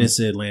 and it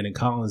said Landon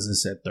Collins and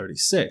said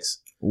 36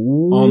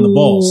 on the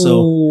ball.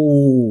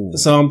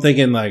 So I'm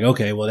thinking like,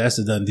 okay, well that's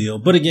a done deal.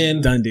 But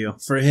again, done deal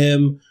for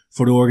him,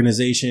 for the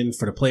organization,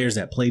 for the players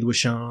that played with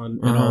Sean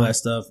and all that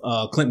stuff.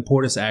 Clinton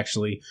Portis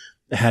actually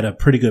had a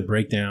pretty good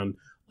breakdown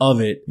of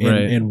it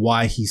and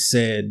why he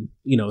said,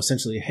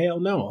 essentially, hell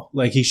no,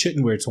 like he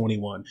shouldn't wear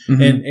 21.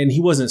 And he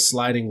wasn't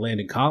sliding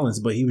Landon Collins,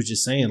 but he was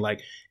just saying like,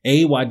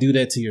 why do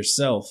that to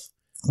yourself?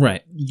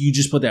 Right. You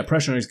just put that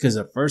pressure on him because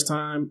the first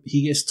time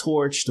he gets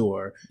torched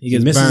or he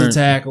misses burned. a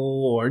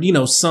tackle or,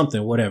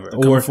 something, whatever.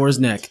 Or for his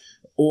neck.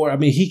 Or, I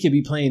mean, he could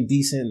be playing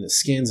decent. The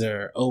Skins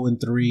are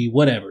 0-3,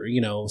 whatever,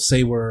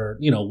 say we're,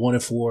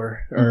 1-4 or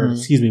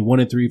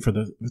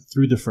 1-3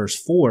 through the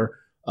first four.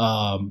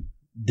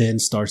 Then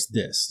starts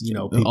this,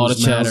 people's all the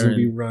chatter will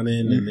be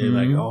running and they're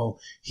like, oh,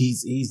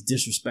 he's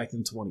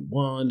disrespecting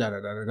 21, da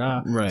da da da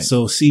da. Right.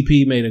 So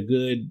CP made a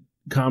good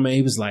comment.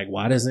 He was like,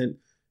 why doesn't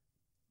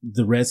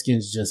the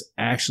Redskins just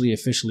actually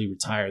officially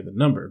retire the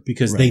number?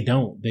 Because they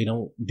don't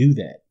do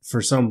that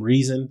for some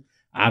reason.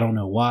 I don't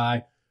know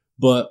why.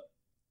 But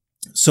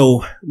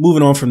so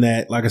moving on from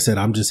that, like I said,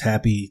 I'm just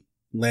happy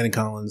Landon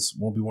Collins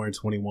won't be wearing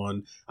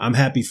 21. I'm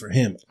happy for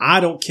him. I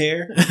don't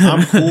care.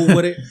 I'm cool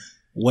with it.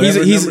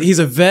 He's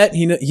a vet.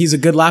 He's a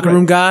good locker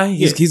room guy.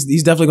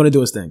 He's definitely going to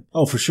do his thing.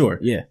 Oh, for sure.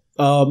 Yeah.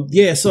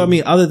 So I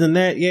mean, other than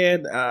that,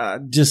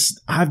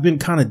 I've been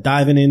kind of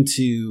diving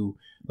into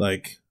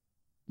like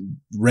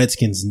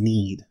Redskins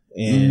need,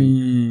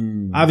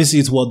 and obviously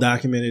it's well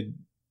documented.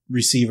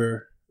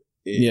 Receiver,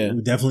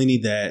 we definitely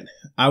need that.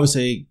 I would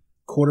say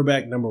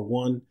quarterback number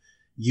one.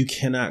 You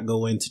cannot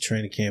go into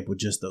training camp with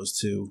just those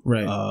two.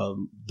 Right.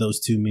 Those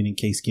two meaning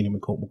Case Keenum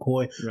and Colt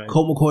McCoy. Right.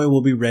 Colt McCoy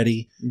will be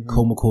ready.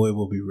 Colt McCoy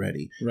will be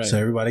ready. Right. So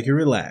everybody can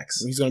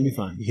relax. He's going to be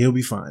fine. He'll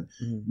be fine.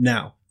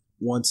 Now,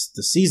 once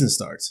the season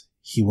starts,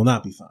 he will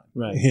not be fine.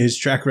 Right. His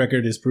track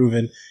record is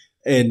proven.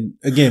 And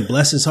again,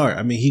 bless his heart.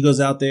 I mean, he goes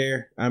out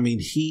there. I mean,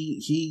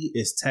 he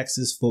is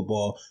Texas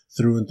football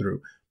through and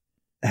through.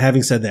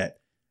 Having said that,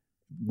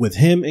 with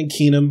him and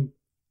Keenum,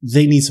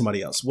 they need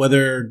somebody else.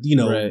 Whether,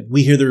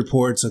 we hear the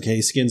reports,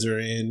 okay, Skins are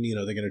in,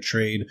 they're going to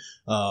trade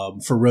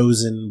for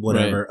Rosen,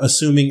 whatever,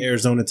 assuming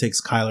Arizona takes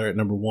Kyler at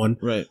number one.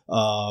 Right.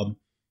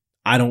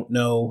 I don't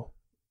know.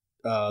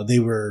 They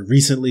were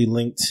recently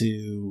linked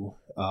to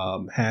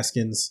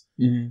Haskins.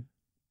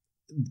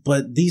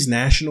 But these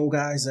national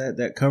guys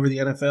that cover the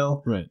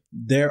NFL,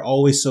 they're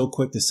always so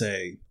quick to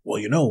say,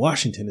 well,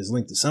 Washington is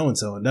linked to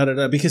so-and-so and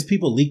da-da-da, because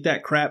people leak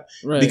that crap.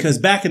 Right. Because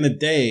back in the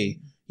day,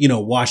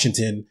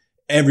 Washington,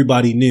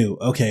 everybody knew,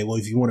 okay, well,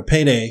 if you want a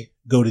payday,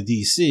 go to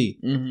D.C.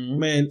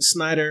 Man,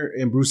 Snyder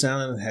and Bruce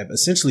Allen have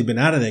essentially been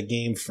out of that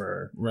game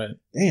for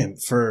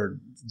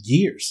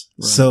years.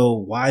 Right. So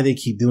why they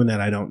keep doing that,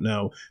 I don't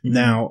know.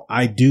 Now,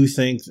 I do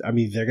think,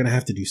 they're going to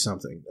have to do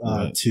something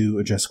to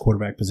address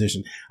quarterback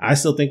position. I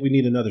still think we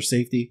need another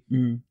safety.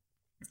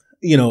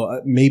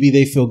 Maybe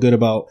they feel good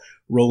about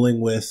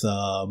rolling with,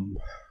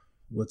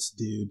 what's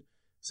the dude?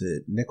 Is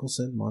it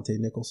Nicholson? Monte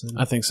Nicholson?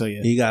 I think so,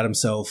 yeah. He got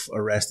himself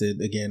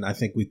arrested. Again, I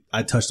think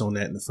I touched on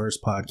that in the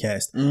first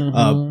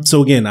podcast.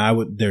 So again,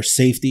 their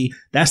safety.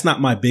 That's not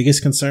my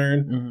biggest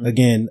concern.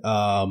 Again,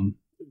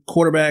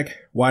 quarterback,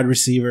 wide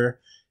receiver.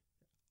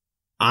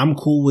 I'm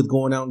cool with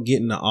going out and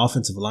getting an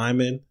offensive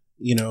lineman.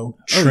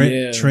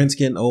 Trent's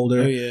getting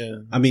older.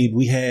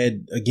 We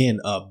had, again,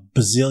 a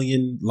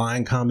bazillion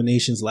line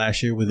combinations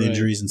last year with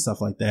injuries and stuff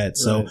like that.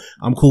 So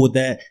I'm cool with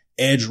that.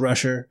 Edge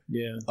rusher.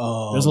 Yeah.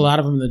 There's a lot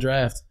of them in the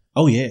draft.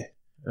 Oh, yeah.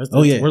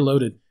 We're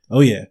loaded.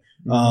 Oh, yeah.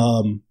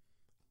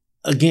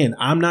 Again,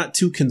 I'm not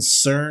too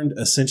concerned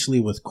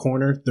essentially with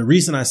corner. The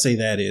reason I say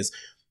that is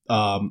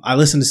I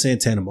listen to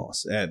Santana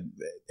Moss.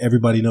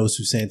 Everybody knows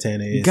who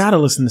Santana is. You got to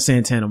listen to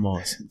Santana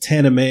Moss.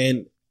 Santana,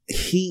 man.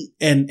 He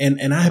and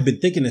I have been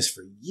thinking this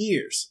for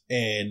years,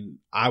 and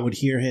I would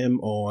hear him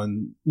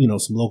on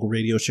some local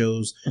radio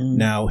shows.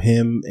 Now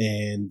him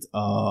and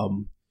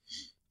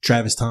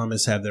Travis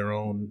Thomas have their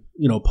own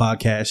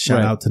podcast.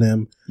 Shout out to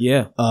them.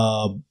 Yeah.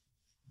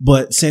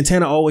 But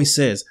Santana always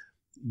says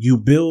you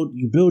build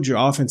your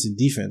offense and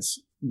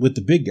defense with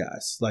the big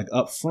guys, like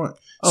up front.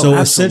 Oh, so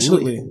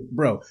absolutely.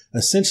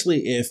 essentially,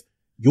 if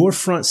your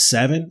front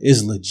seven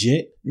is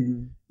legit,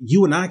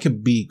 you and I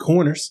could be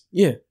corners.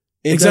 Yeah.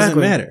 It doesn't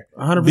matter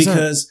 100%.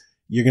 because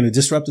you're going to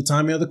disrupt the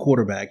timing of the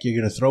quarterback.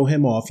 You're going to throw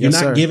him off. You're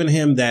not giving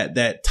him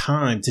that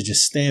time to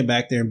just stand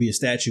back there and be a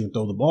statue and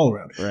throw the ball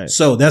around. Right.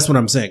 So that's what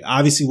I'm saying.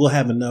 Obviously, we'll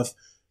have enough,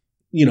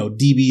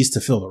 DBs to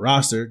fill the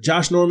roster.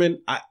 Josh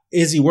Norman,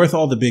 is he worth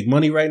all the big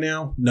money right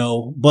now?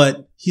 No,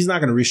 but he's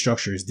not going to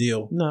restructure his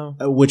deal. No.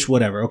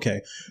 Whatever. Okay.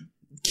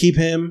 Keep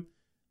him.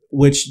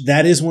 Which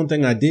that is one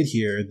thing I did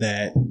hear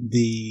that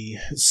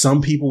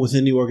some people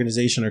within the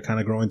organization are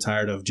kind of growing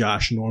tired of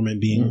Josh Norman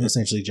being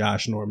essentially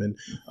Josh Norman.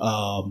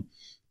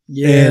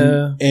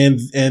 Yeah.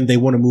 And they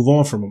want to move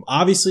on from him.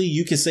 Obviously,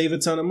 you can save a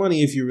ton of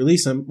money if you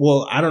release him.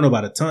 Well, I don't know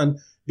about a ton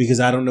because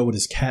I don't know what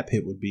his cap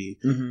hit would be.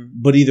 Mm-hmm.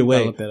 But either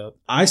way, look that up.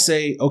 I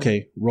say,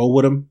 okay, roll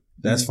with him.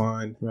 That's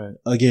fine. Right.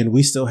 Again,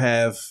 we still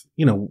have,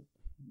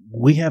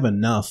 we have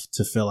enough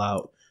to fill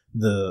out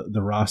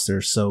the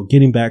roster. So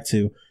getting back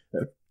to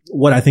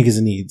what I think is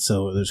a need.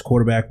 So there's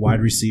quarterback, wide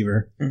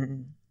receiver,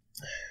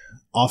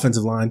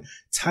 offensive line,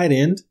 tight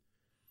end.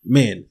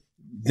 Man,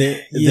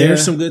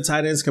 there's some good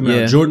tight ends coming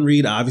out. Jordan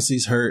Reed obviously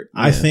is hurt.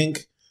 Yeah. I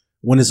think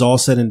when it's all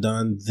said and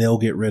done, they'll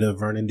get rid of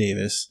Vernon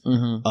Davis.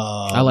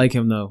 I like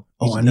him though.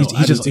 I know.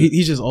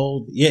 He's just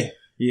old. Yeah.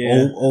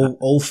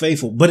 Old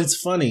faithful. But it's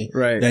funny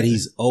that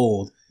he's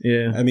old.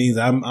 Yeah. I mean,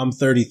 I'm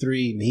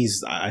 33 and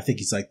I think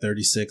he's like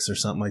 36 or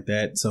something like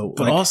that. So,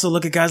 but also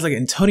look at guys like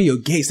Antonio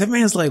Gates. That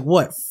man's like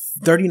what?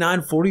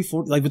 39, 40,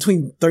 like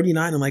between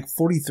 39 and like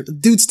 43.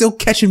 Dude's still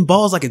catching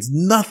balls like it's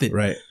nothing.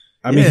 Right.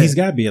 I mean, he's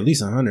got to be at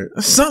least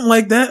 100. Something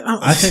like that.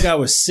 I think I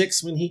was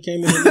 6 when he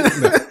came in.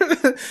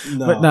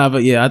 No.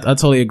 But yeah, I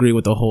totally agree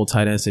with the whole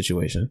tight end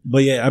situation.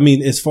 But yeah, I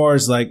mean, as far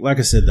as like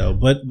I said though,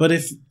 but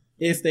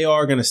if they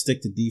are going to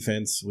stick to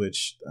defense,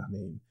 which I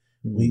mean,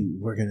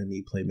 we're going to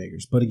need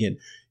playmakers. But again,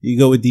 you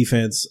go with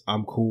defense.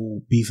 I'm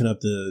cool beefing up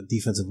the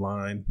defensive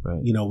line.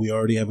 Right. We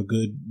already have a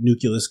good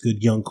nucleus,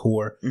 good young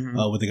core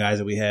with the guys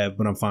that we have,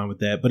 but I'm fine with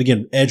that. But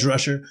again, edge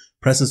rusher,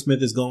 Preston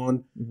Smith is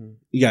gone.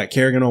 You got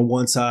Kerrigan on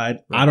one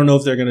side. Right. I don't know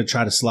if they're going to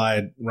try to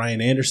slide Ryan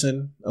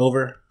Anderson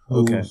over.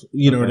 Okay.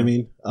 You know what I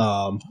mean?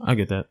 I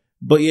get that.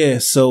 But yeah,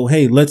 so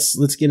hey, let's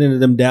get into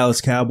them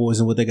Dallas Cowboys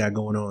and what they got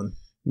going on.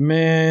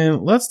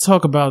 Man, let's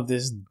talk about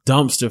this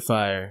dumpster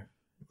fire.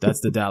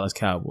 That's the Dallas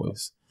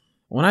Cowboys.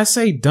 When I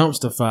say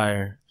dumpster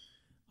fire,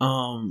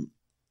 I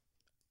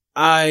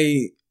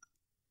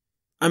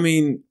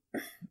mean,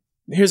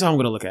 here's how I'm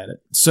going to look at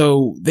it.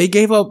 So they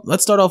gave up,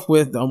 let's start off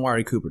with the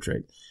Amari Cooper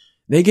trade.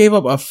 They gave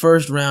up a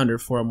first rounder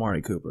for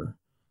Amari Cooper.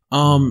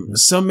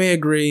 Some may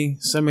agree,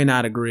 some may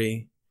not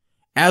agree.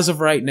 As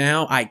of right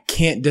now, I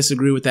can't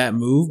disagree with that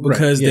move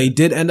because they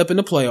did end up in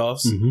the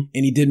playoffs and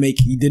he did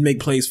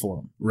make plays for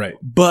them. Right.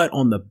 But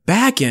on the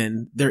back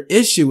end, their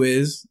issue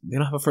is they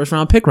don't have a first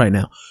round pick right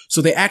now.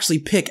 So they actually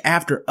pick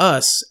after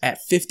us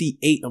at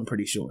 58, I'm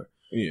pretty sure.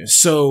 Yeah.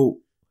 So,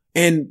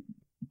 and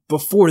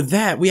before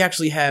that, we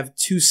actually have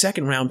 2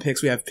 second round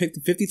picks. We have picked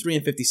 53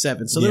 and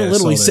 57. So they're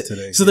literally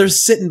they're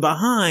sitting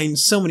behind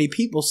so many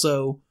people.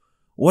 So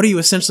what are you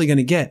essentially going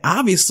to get?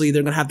 Obviously,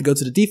 they're going to have to go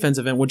to the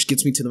defensive end, which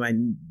gets me to my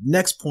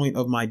next point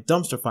of my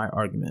dumpster fire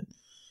argument.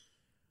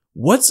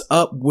 What's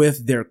up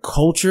with their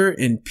culture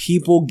and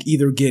people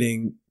either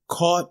getting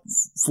caught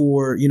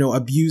for,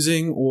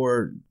 abusing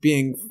or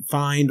being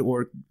fined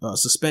or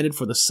suspended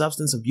for the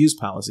substance abuse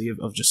policy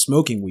of just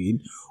smoking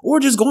weed or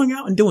just going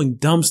out and doing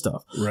dumb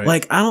stuff. Right.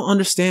 Like, I don't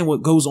understand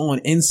what goes on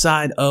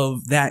inside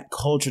of that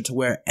culture to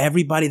where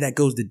everybody that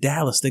goes to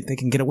Dallas think they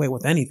can get away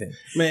with anything.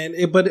 Man,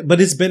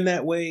 but it's been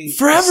that way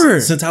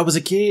forever since I was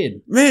a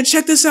kid. Man,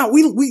 check this out.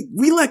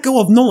 We let go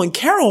of Nolan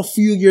Carroll a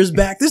few years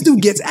back. This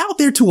dude gets out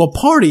there to a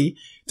party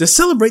to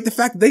celebrate the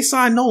fact that they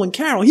signed Nolan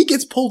Carroll. He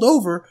gets pulled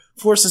over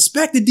for a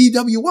suspected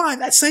DWI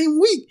that same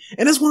week.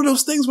 And it's one of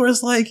those things where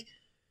it's like,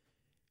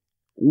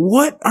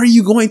 what are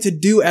you going to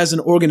do as an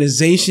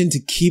organization to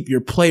keep your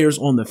players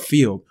on the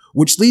field?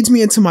 Which leads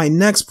me into my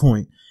next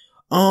point.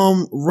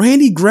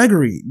 Randy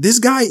Gregory, this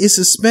guy is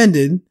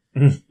suspended.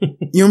 You know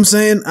what I'm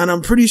saying? And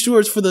I'm pretty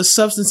sure it's for the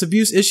substance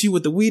abuse issue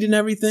with the weed and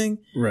everything.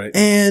 Right.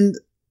 And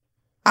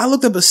I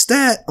looked up a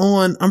stat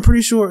on, I'm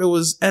pretty sure it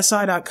was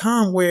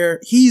SI.com, where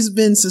he's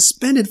been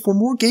suspended for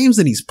more games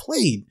than he's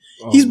played.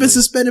 He's been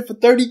suspended for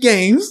 30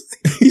 games.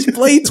 He's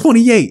played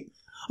 28.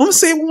 I'm going to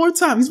say it one more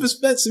time. He's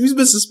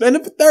been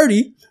suspended for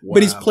 30,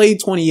 but he's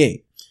played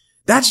 28.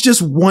 That's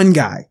just one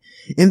guy.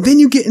 And then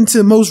you get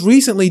into most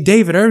recently,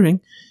 David Irving.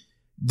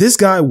 This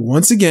guy,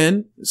 once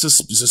again,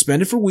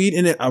 suspended for weed,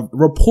 and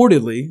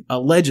reportedly,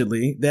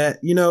 allegedly, that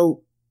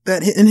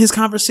in his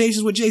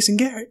conversations with Jason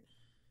Garrett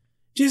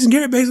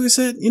basically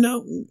said,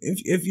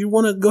 if you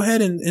want to go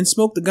ahead and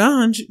smoke the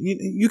ganj,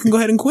 you can go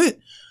ahead and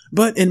quit.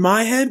 But in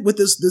my head, with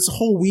this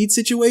whole weed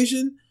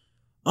situation,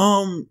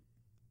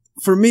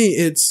 for me,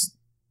 it's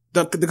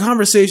the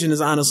conversation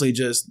is honestly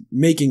just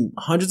making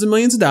hundreds of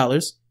millions of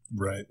dollars,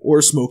 right,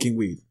 or smoking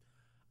weed.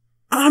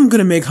 I'm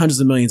gonna make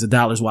hundreds of millions of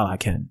dollars while I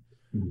can.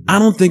 Mm-hmm. I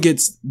don't think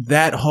it's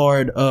that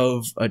hard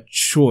of a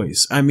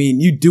choice. I mean,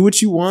 you do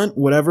what you want,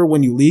 whatever.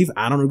 When you leave,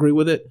 I don't agree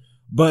with it,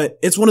 but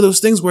it's one of those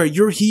things where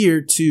you're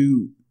here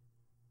to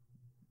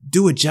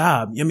do a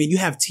job. I mean, you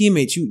have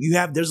teammates.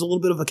 There's a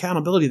little bit of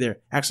accountability there.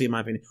 Actually, in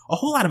my opinion, a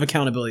whole lot of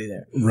accountability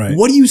there. Right.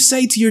 What do you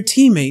say to your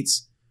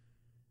teammates,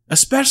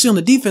 especially on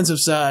the defensive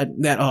side,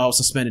 that, I was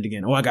suspended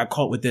again. I got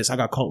caught with this. I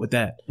got caught with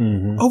that.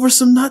 Mm-hmm. Over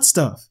some nut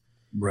stuff.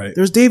 Right.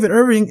 There's David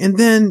Irving. And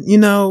then,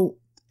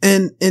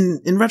 and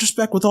in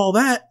retrospect with all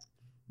that,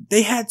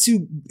 they had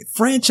to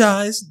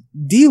franchise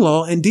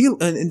D-Law, and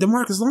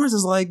DeMarcus Lawrence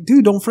is like,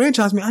 dude, don't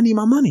franchise me. I need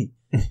my money.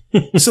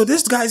 So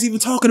this guy's even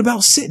talking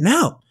about sitting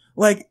out.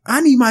 Like,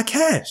 I need my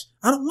cash.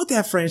 I don't want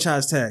that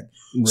franchise tag.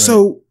 Right.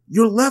 So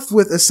you're left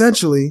with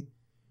essentially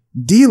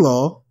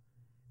D-Law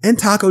and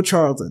Taco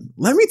Charlton.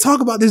 Let me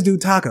talk about this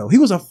dude, Taco. He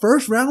was a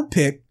first round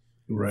pick.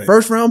 Right.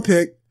 First round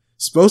pick.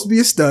 Supposed to be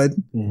a stud.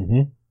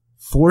 Mm-hmm.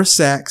 4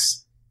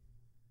 sacks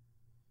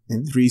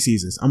in 3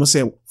 seasons. I'm going to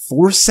say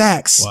 4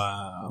 sacks.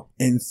 Wow.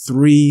 In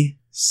 3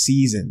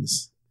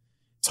 seasons.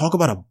 Talk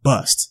about a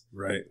bust.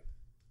 Right.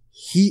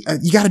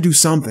 You got to do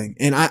something.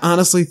 And I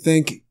honestly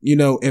think,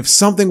 if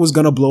something was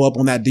going to blow up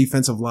on that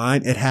defensive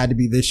line, it had to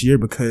be this year,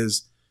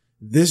 because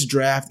this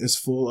draft is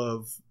full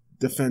of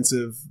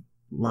defensive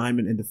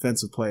linemen and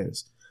defensive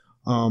players.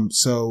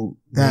 So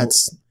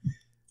that's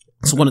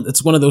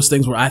it's one of those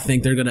things where I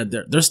think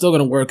they're still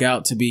gonna work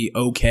out to be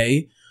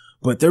okay,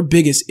 but their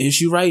biggest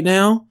issue right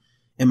now,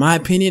 in my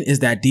opinion, is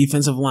that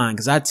defensive line.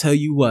 Because I tell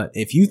you what,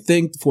 if you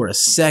think for a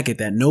second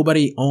that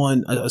nobody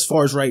on, as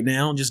far as right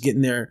now, just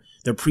getting their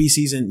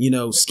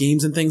preseason,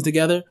 schemes and things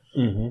together,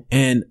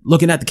 and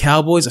looking at the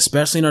Cowboys,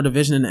 especially in our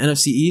division in the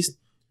NFC East,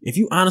 if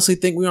you honestly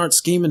think we aren't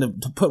scheming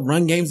to put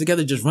run games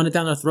together, just run it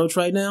down our throats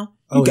right now,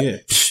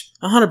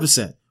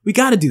 100%. We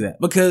got to do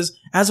that, because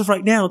as of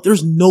right now,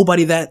 there's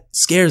nobody that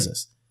scares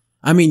us.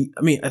 I mean,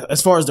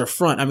 as far as their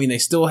front, they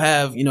still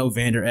have,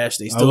 Vander Esch.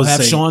 They still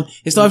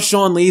have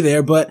Sean Lee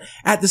there, but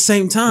at the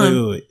same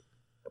time, wait.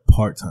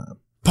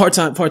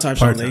 Part-time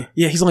Sean Lee.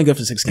 Yeah, he's only good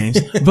for 6 games.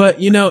 But,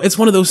 it's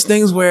one of those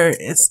things where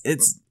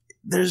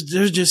there's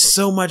just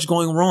so much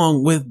going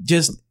wrong with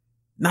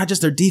not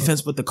just their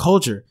defense, but the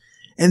culture.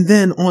 And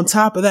then on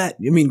top of that,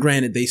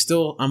 granted, they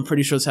still, I'm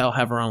pretty sure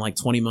have around like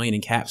 $20 million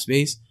in cap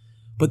space.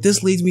 But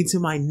this leads me to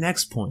my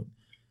next point.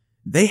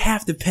 They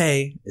have to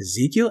pay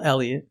Ezekiel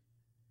Elliott.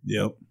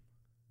 Yep.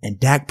 And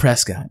Dak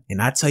Prescott.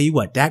 And I tell you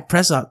what, Dak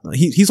Prescott,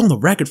 he's on the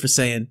record for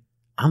saying,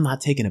 I'm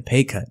not taking a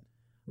pay cut.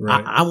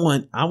 Right. I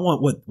want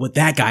what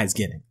that guy's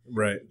getting.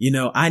 Right.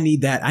 I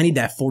need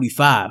that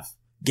 45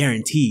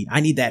 guaranteed.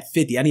 I need that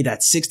 50. I need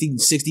that 60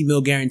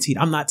 mil guaranteed.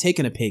 I'm not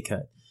taking a pay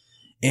cut.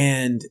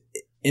 And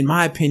in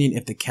my opinion,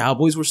 if the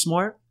Cowboys were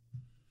smart,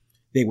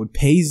 they would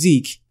pay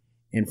Zeke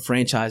and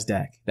franchise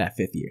Dak that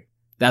 5th year.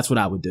 That's what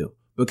I would do.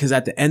 Because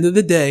at the end of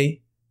the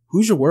day,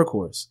 who's your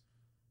workhorse?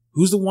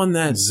 Who's the one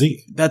that's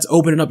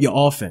opening up your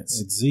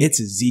offense? It's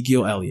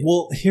Ezekiel Elliott.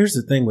 Well, here's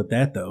the thing with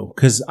that though,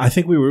 because I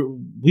think we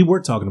were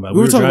talking about it.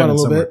 We were talking about it a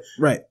little bit.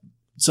 Right.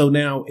 So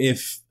now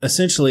if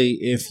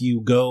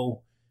you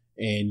go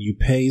and you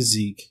pay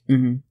Zeke,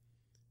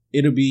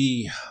 it'll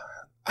be,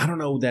 I don't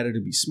know that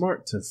it'll be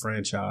smart to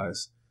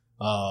franchise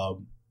Dak.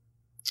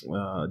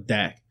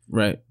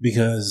 Right.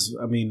 Because,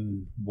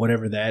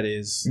 whatever that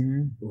is,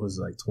 it was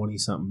like 20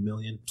 something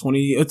million.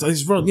 20,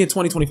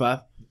 25.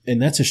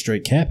 And that's a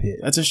straight cap hit.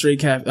 That's a straight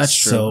cap. That's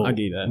true. So I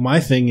get that. My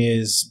thing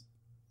is,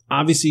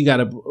 obviously you got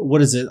to,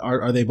 what is it?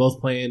 Are they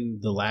both playing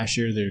the last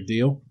year of their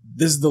deal?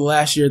 This is the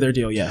last year of their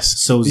deal,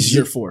 yes. So this is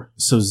year 4.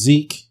 So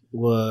Zeke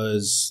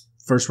was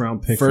first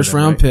round pick.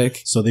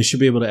 Pick. So they should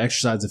be able to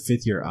exercise a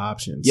 5th year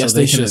option. Yes, so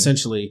they should can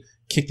essentially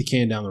kick the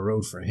can down the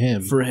road for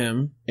him.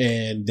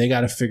 And they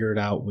got to figure it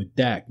out with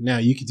Dak. Now,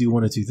 you could do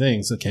one of two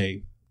things.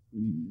 Okay,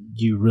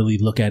 you really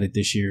look at it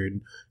this year and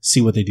see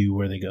what they do,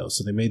 where they go.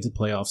 So they made the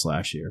playoffs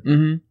last year.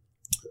 Made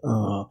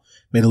a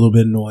little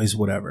bit of noise,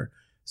 whatever.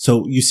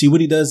 So you see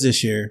what he does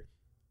this year.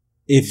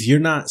 If you're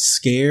not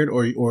scared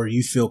or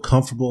you feel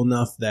comfortable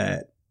enough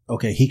that,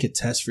 okay, he could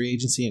test free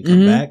agency and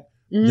come back,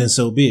 then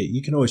so be it.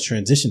 You can always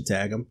transition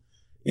tag him.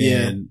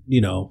 And,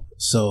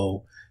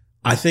 so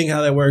I think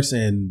how that works,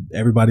 and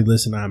everybody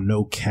listen, I'm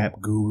no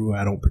cap guru.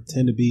 I don't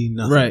pretend to be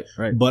nothing.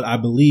 Right. But I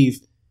believe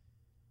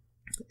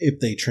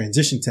if they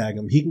transition tag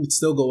him, he can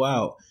still go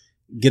out,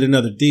 get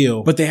another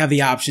deal. But they have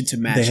the option to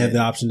match it. They have the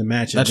option to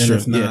match it. That's then true.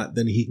 If not,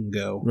 then he can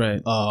go.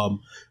 Right.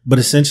 But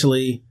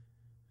essentially,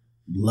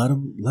 let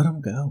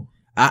him go.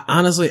 I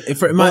honestly,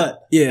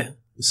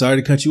 sorry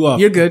to cut you off.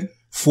 You're good.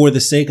 For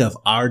the sake of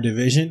our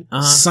division,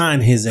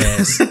 sign his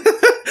ass.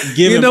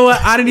 Know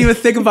what? I didn't even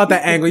think about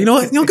that angle. You know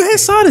what? Go ahead,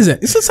 sign his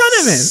ass. Sign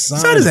that man.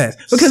 Sign his ass.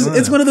 Because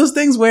it's one of those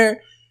things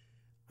where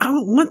I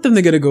don't want them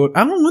to get a good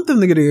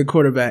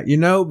quarterback,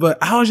 but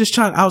I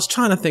was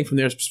trying to think from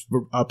their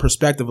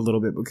perspective a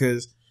little bit,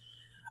 because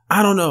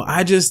I don't know.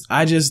 I just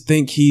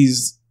think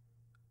he's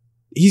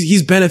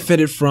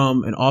benefited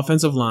from an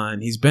offensive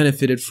line. He's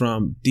benefited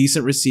from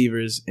decent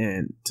receivers,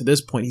 and to this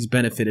point, he's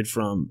benefited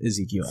from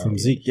Ezekiel Elliott. From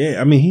Zeke,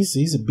 yeah.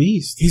 He's a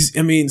beast.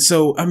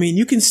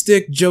 You can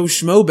stick Joe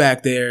Schmo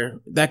back there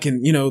that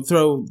can,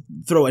 throw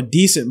a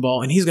decent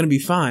ball, and he's going to be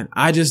fine.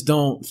 I just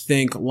don't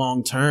think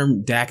long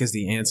term Dak is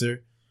the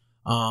answer.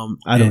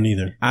 I don't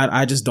either.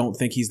 I just don't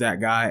think he's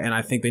that guy, and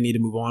I think they need to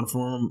move on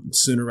from him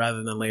sooner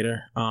rather than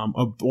later.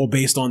 Or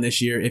based on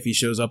this year, if he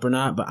shows up or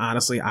not. But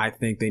honestly, I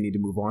think they need to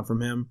move on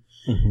from him.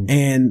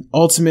 And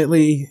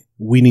ultimately,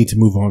 we need to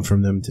move on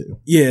from them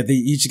too. Yeah,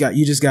 you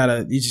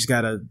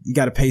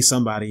gotta pay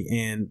somebody,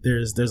 and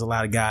there's a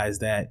lot of guys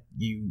that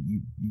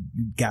you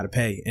gotta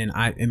pay. And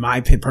in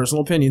my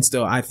personal opinion,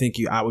 still, I think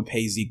I would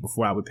pay Zeke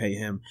before I would pay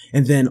him.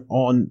 And then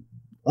on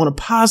a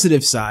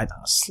positive side,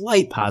 a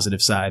slight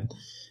positive side,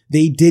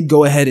 they did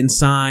go ahead and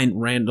sign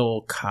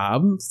Randall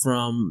Cobb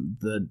from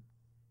the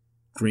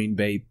Green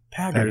Bay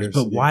Packers.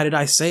 But why did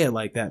I say it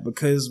like that?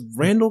 Because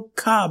Randall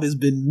Cobb has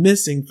been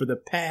missing for the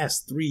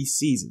past 3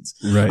 seasons.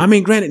 Right. I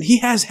mean, granted, he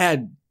has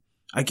had,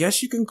 I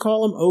guess you can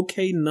call him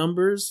okay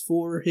numbers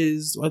for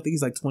his, I think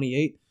he's like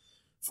 28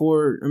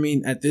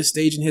 at this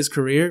stage in his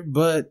career,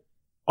 but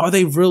are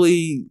they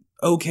really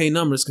okay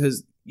numbers?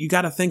 Because you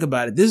got to think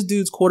about it. This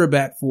dude's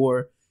quarterback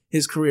for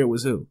his career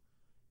was who?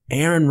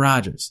 Aaron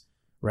Rodgers,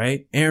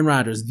 right? Aaron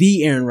Rodgers,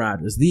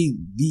 the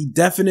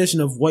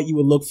definition of what you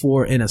would look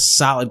for in a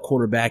solid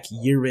quarterback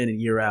year in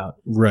and year out.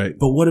 Right.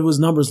 But what do his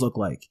numbers look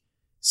like?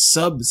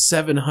 Sub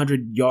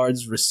 700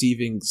 yards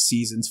receiving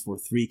seasons for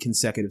 3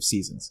 consecutive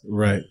seasons.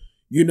 Right.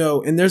 You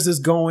know, and there's this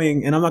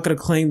going, and I'm not going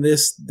to claim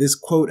this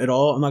quote at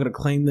all. I'm not going to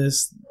claim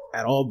this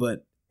at all,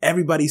 but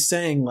everybody's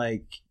saying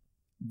like,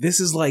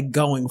 this is like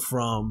going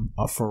from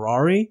a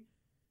Ferrari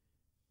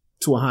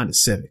to a Honda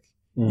Civic.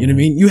 You know what I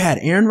mean? You had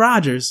Aaron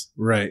Rodgers.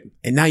 Right.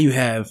 And now you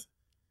have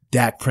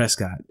Dak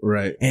Prescott.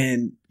 Right.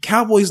 And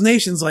Cowboys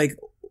Nation's like,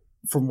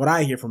 from what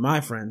I hear from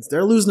my friends,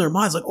 they're losing their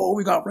minds. Like, oh,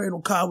 we got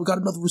Randall Cobb. We got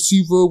another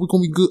receiver. We're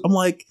going to be good. I'm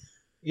like,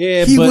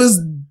 yeah, he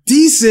was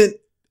decent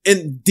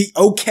and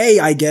okay,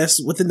 I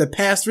guess, within the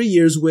past 3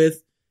 years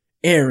with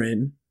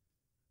Aaron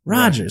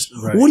Rodgers.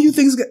 Right. What do you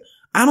think is going to...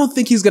 I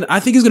think he's going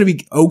to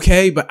be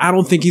okay, but I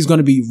don't think he's going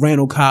to be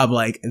Randall Cobb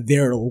like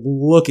they're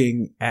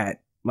looking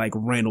at like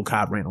Randall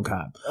Cobb.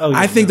 Oh, yeah,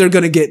 I think they're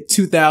going to get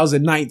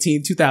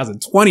 2019,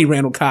 2020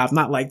 Randall Cobb,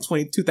 not like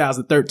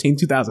 2013,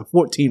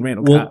 2014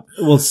 Randall Cobb.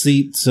 Well,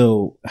 see,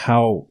 so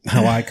how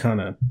I kind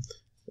of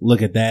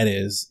look at that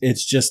is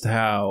it's just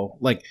how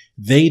like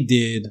they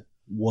did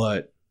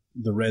what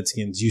the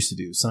Redskins used to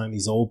do, sign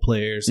these old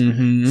players,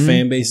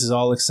 fan base is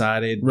all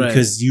excited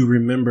because you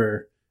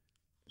remember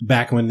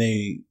back when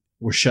they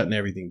were shutting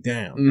everything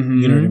down.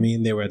 You know what I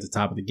mean? They were at the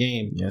top of the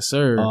game. Yes,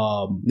 sir.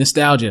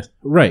 Nostalgia.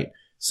 Right.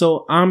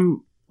 So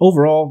I'm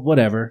overall,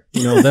 whatever.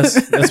 You know, that's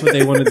what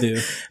they want to do.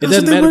 It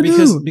doesn't matter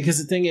because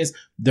the thing is,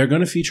 they're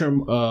going to feature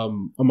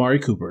Amari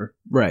Cooper.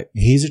 Right.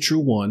 He's a true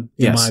one,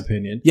 in my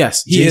opinion.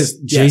 Yes, he is.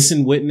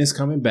 Jason Witten is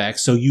coming back,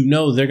 so you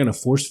know they're going to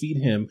force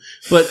feed him.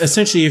 But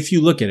essentially, if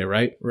you look at it,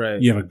 right,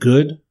 you have a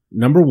good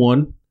number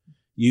one.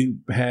 You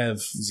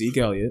have Zeke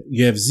Elliott.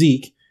 You have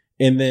Zeke,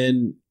 and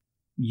then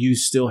you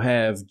still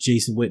have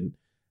Jason Witten.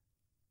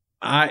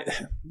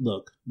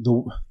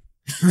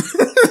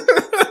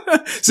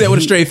 Say it with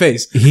a straight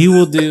face. He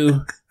will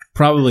do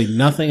probably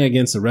nothing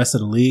against the rest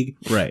of the league.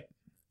 Right.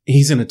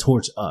 He's going to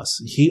torch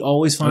us. He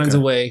always finds a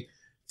way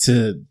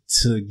to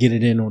get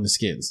it in on the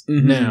Skins.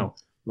 Now,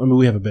 I mean,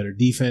 we have a better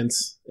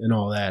defense and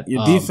all that.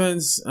 Your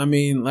defense, I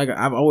mean, like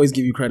I've always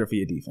give you credit for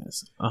your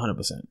defense.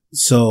 100%.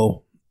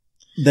 So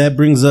that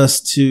brings us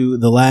to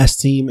the last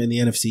team in the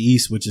NFC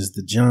East, which is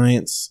the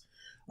Giants.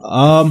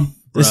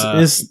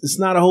 It's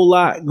not a whole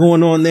lot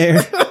going on there.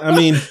 I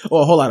mean,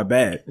 well, a whole lot of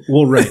bad.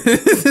 Well, right.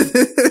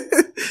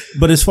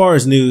 But as far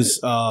as news,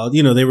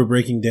 they were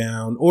breaking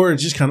down or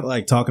just kind of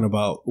like talking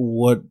about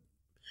what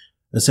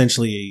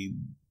essentially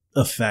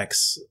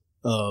effects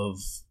of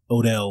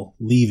Odell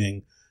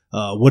leaving.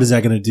 What is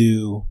that going to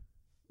do,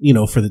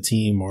 for the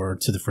team or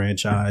to the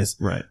franchise?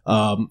 Right.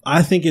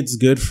 I think it's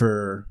good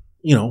for,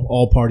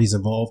 all parties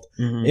involved.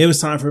 It was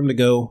time for him to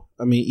go.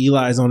 I mean,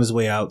 Eli's on his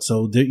way out,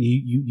 so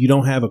you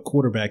don't have a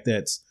quarterback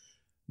that's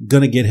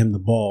gonna get him the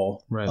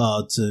ball, right?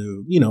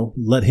 To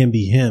let him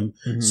be him.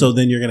 So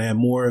then you're gonna have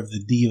more of the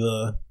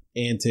diva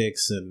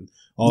antics and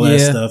all that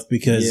stuff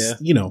because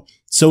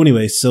So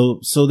anyway, so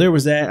there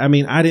was that. I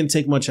mean, I didn't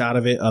take much out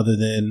of it other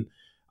than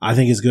I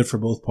think it's good for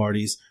both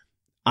parties.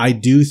 I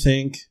do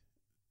think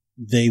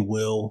they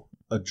will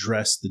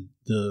address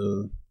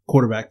the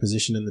quarterback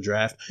position in the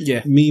draft.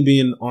 Yeah. Me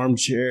being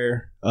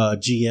armchair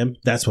GM,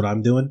 that's what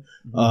I'm doing.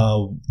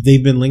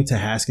 They've been linked to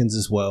Haskins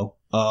as well.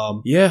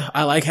 Yeah,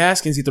 I like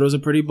Haskins. He throws a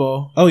pretty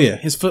ball. Oh yeah,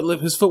 his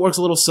footwork's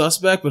a little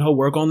suspect, but he'll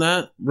work on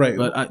that. Right.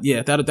 But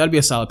that'd be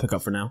a solid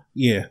pickup for now.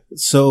 Yeah.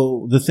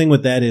 So the thing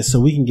with that is,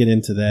 so we can get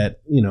into that.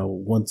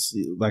 Once,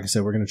 like I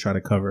said, we're going to try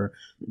to cover,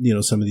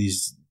 some of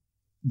these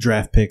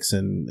draft picks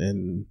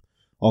and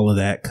all of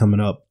that coming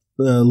up,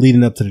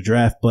 leading up to the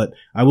draft. But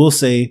I will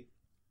say,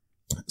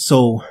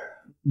 so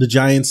the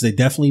Giants, they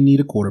definitely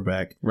need a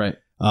quarterback. Right.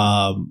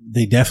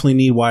 They definitely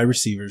need wide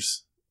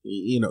receivers.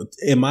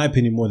 In my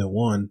opinion, more than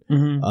one.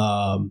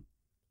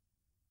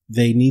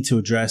 They need to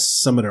address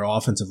some of their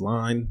offensive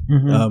line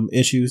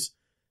issues.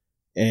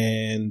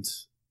 And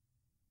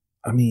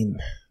I mean,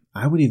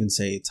 I would even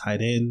say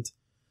tight end,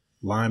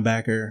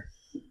 linebacker,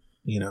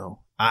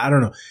 I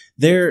don't know.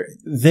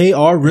 They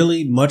are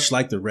really much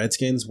like the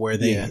Redskins where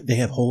they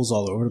have holes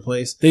all over the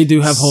place. They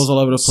do have holes all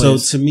over the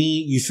place. So to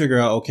me, you figure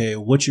out, okay,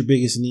 what's your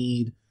biggest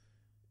need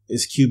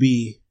is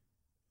QB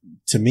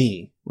to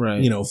me,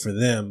 right? For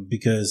them,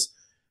 because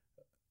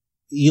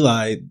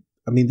Eli,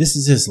 I mean, this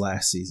is his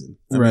last season.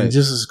 I mean,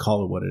 just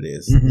call it what it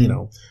is.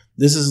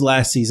 This is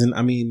last season.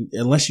 I mean,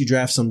 unless you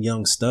draft some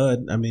young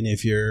stud. I mean,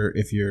 if you're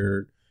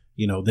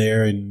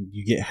there and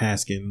you get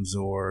Haskins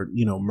or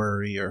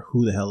Murray or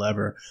who the hell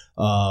ever,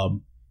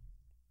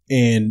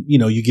 and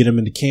you get them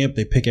into camp,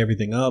 they pick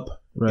everything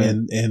up, right?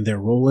 And they're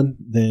rolling.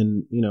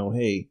 Then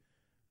hey,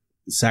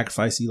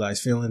 sacrifice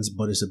Eli's feelings,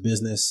 but it's a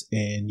business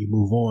and you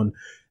move on.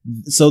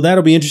 So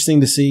that'll be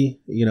interesting to see,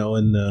 in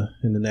the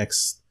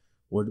next,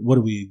 what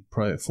are we,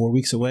 probably 4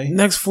 weeks away?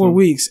 Next 4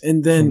 weeks.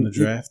 And then from the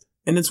draft.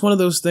 And it's one of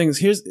those things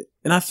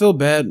and I feel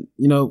bad,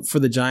 for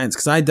the Giants,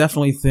 because I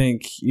definitely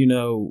think,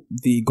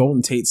 the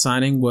Golden Tate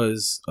signing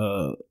was,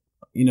 a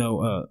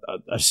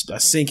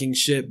sinking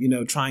ship,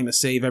 trying to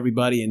save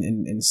everybody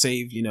and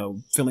save,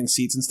 filling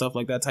seats and stuff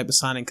like that type of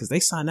signing, because they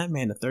signed that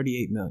man to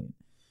 $38 million.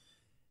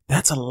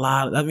 That's a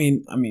lot. I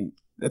mean,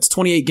 that's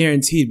 28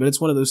 guaranteed, but it's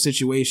one of those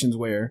situations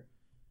where,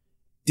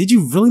 did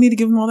you really need to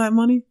give him all that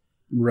money?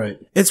 Right.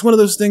 It's one of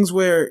those things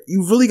where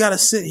you really got to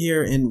sit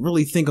here and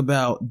really think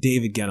about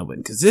David Gettleman,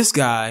 because this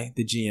guy,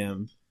 the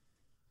GM,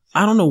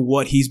 I don't know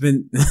what he's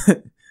been.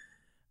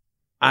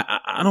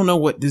 I don't know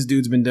what this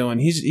dude's been doing.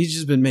 He's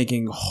just been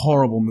making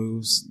horrible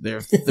moves.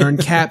 They're in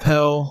cap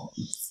hell.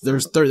 They're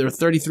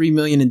 $33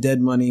 million in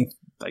dead money.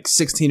 Like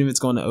 16 of it's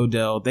going to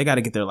Odell. They got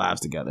to get their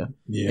lives together.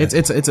 Yeah,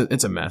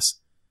 it's a mess.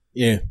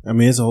 Yeah,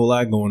 there's a whole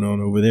lot going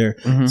on over there.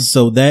 Mm-hmm.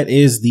 So that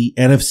is the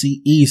NFC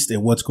East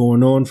and what's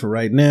going on for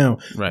right now.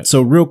 Right.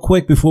 So real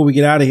quick before we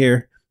get out of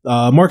here,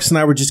 Marcus and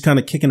I were just kind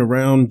of kicking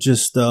around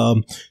just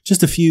a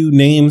few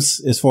names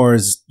as far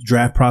as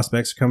draft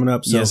prospects are coming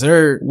up. So yes,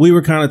 sir. We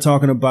were kind of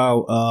talking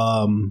about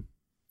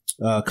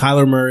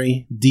Kyler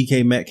Murray,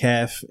 DK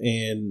Metcalf,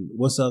 and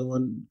what's the other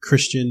one?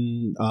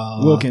 Christian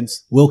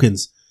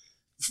Wilkins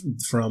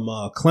from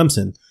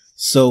Clemson.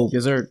 So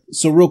yes, sir.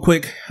 So real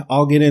quick,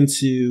 I'll get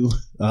into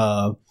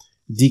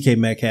DK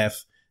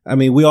Metcalf.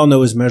 We all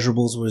know his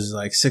measurables was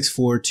like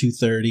 6'4",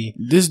 230.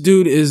 This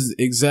dude is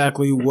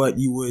exactly what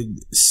you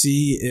would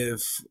see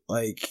if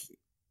like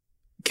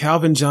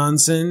Calvin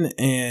Johnson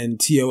and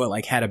T.O.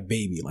 had a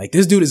baby. Like,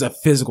 this dude is a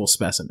physical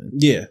specimen.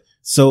 Yeah.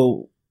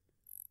 So,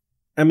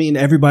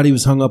 everybody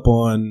was hung up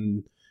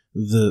on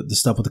the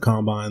stuff with the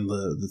combine,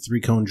 the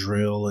 3-cone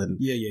drill, and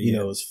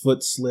his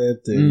foot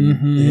slipped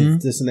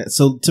and this and that.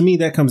 So to me,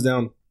 that comes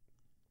down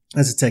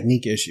as a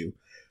technique issue.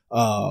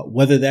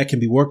 Whether that can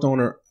be worked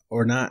on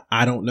or not,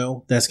 I don't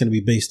know. That's going to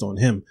be based on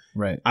him.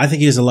 Right. I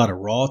think he has a lot of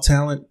raw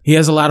talent. He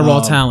has a lot of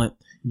raw talent.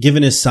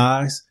 Given his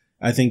size,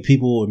 I think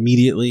people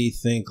immediately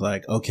think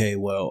like, okay,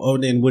 well,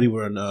 and Woody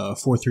were on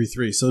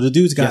 4.33. So the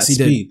dude's got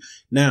speed.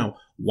 Now,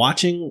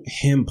 watching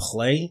him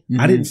play,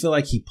 I didn't feel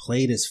like he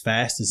played as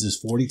fast as his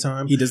 40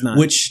 time. He does not.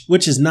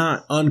 Which is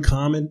not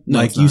uncommon. No,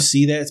 like, you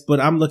see that, but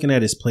I'm looking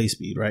at his play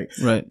speed, right?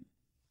 Right.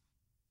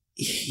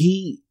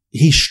 He's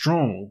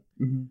strong.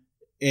 Mm-hmm.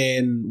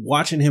 And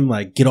watching him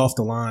get off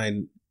the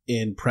line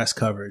in press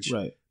coverage,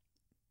 right,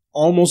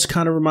 almost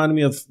kind of reminded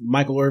me of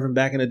Michael Irvin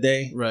back in the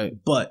day, right?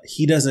 But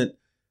he doesn't.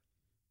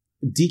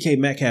 DK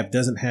Metcalf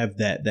doesn't have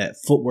that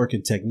footwork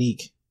and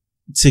technique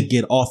to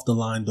get off the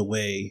line the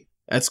way.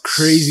 That's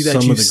crazy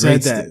that you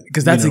said that,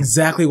 because that's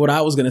exactly what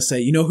I was gonna say.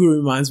 You know who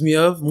reminds me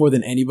of more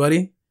than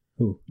anybody?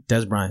 Who?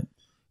 Des Bryant.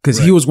 Because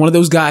he was one of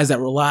those guys that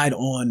relied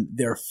on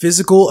their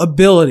physical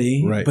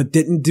ability, but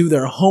didn't do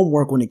their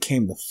homework when it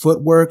came to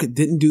footwork,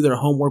 didn't do their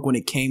homework when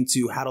it came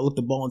to how to look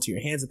the ball into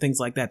your hands and things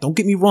like that. Don't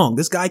get me wrong.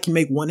 This guy can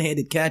make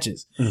one-handed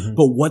catches. Mm-hmm.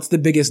 But what's the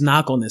biggest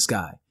knock on this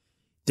guy?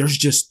 There's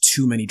just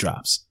too many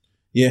drops.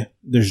 Yeah,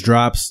 there's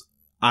drops.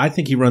 I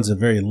think he runs a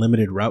very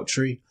limited route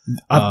tree.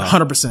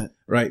 100%.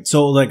 Right.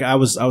 So, I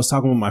was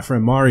talking with my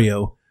friend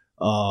Mario,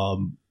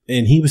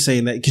 and he was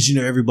saying that because,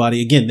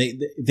 everybody, again,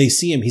 they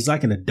see him. He's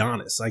like an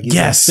Adonis. Like, he's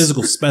a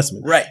physical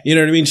specimen. Right. You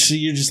know what I mean? So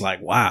you're just like,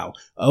 wow,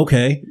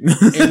 okay.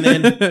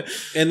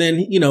 and then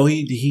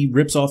he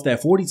rips off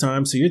that 40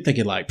 time. So you're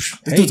thinking like,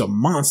 this dude's a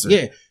monster.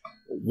 Yeah.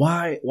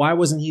 Why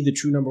wasn't he the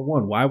true number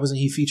one? Why wasn't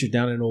he featured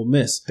down in Ole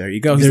Miss? There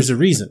you go. There's a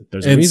reason.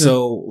 There's a reason.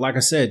 So, like I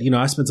said,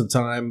 I spent some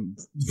time,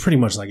 pretty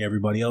much like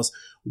everybody else,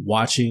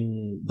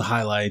 watching the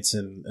highlights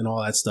and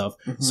all that stuff.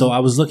 Mm-hmm. So I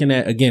was looking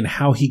at, again,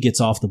 how he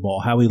gets off the ball,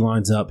 how he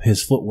lines up,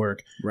 his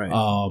footwork, right?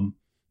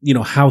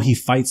 How he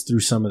fights through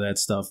some of that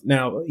stuff.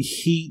 Now,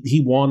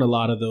 he won a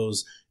lot of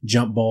those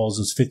jump balls,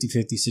 those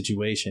 50-50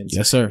 situations.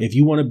 Yes, sir. If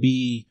you want to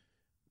be,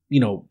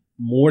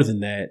 more than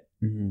that,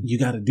 you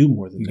got to do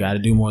more than that. You got to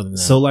do more than that.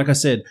 So, like I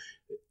said,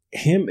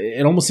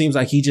 it almost seems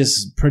like he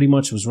just pretty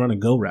much was running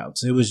go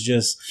routes. It was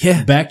just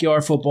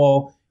backyard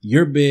football.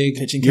 You're big,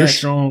 you're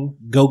strong,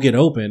 go get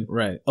open.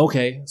 Right.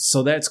 Okay,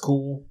 so that's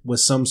cool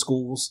with some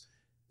schools.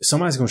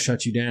 Somebody's going to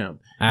shut you down.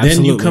 Absolutely.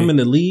 Then you come in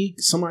the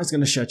league, somebody's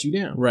going to shut you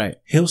down. Right.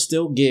 He'll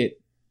still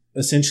get,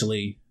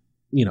 essentially,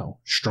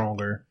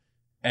 stronger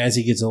as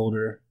he gets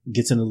older,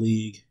 gets in the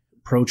league,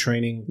 pro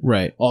training,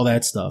 right, all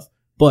that stuff.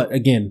 But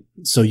again,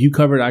 so you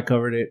covered, I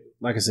covered it.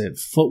 Like I said,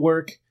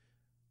 footwork,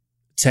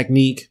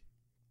 technique.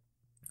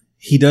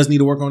 He does need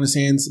to work on his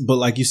hands, but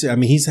like you said,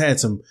 he's had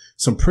some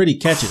pretty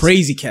catches,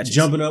 crazy catches,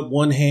 jumping up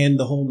one hand,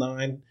 the whole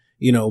nine.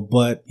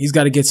 But he's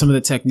got to get some of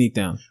the technique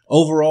down.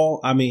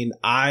 Overall,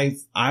 I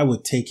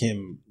would take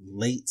him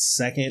late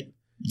second.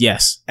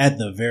 Yes, at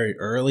the very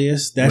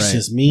earliest. That's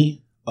just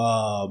me.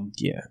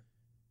 Yeah.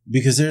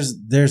 because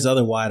there's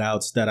other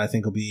wideouts that I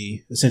think will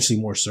be essentially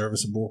more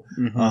serviceable.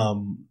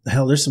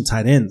 Hell, there's some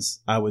tight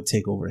ends I would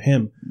take over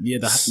him.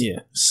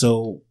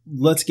 So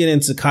let's get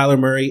into Kyler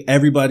Murray.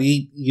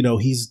 Everybody,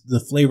 he's the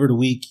flavor of the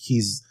week.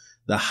 He's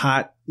the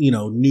hot,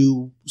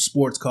 new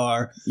sports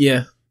car.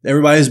 Yeah.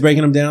 Everybody's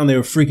breaking him down. They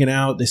were freaking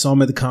out. They saw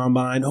him at the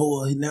combine.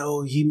 Oh,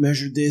 no, he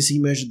measured this, he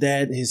measured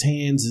that, his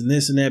hands and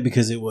this and that,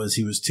 because he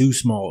was too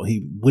small.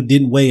 He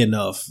didn't weigh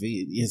enough.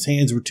 His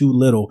hands were too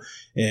little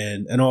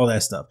and all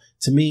that stuff.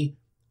 To me,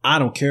 I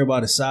don't care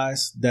about his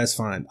size. That's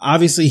fine.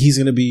 Obviously, he's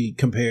going to be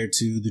compared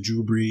to the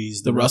Drew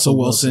Brees, the Russell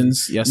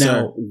Wilsons. Yes, now,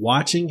 sir.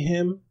 Watching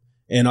him,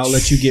 and I'll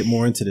let you get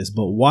more into this,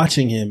 but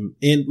watching him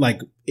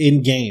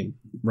in game,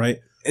 right?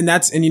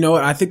 And you know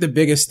what? I think the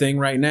biggest thing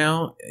right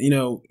now,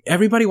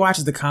 everybody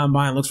watches the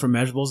combine, looks for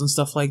measurables and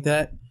stuff like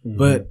that. Mm-hmm.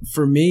 But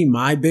for me,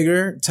 my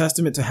bigger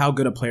testament to how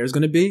good a player is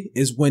going to be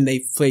is when they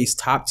face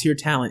top tier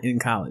talent in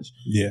college.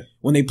 Yeah.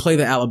 When they play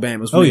the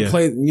Alabamas, when they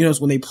play the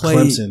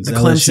Clemsons and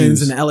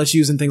the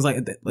LSUs and things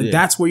like that.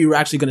 That's where you're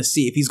actually going to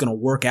see if he's going to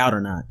work out or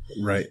not.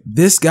 Right.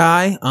 This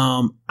guy,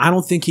 I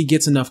don't think he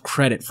gets enough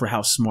credit for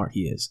how smart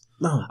he is.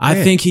 No,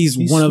 I think he's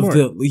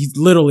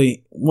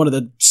literally one of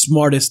the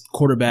smartest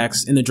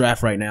quarterbacks in the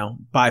draft right now,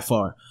 by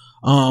far.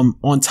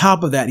 On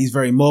top of that, he's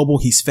very mobile.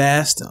 He's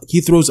fast.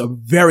 He throws a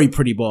very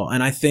pretty ball.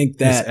 And I think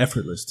that it's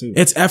effortless too.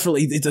 It's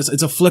effortless.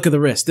 It's a flick of the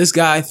wrist. This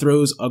guy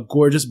throws a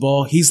gorgeous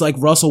ball. He's like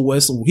Russell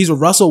Wilson. He's a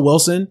Russell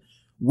Wilson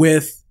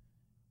with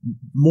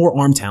more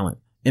arm talent,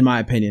 in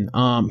my opinion.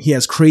 He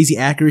has crazy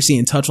accuracy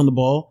and touch on the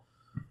ball.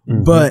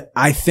 Mm-hmm. But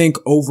I think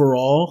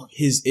overall,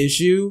 his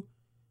issue,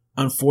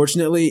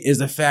 unfortunately, is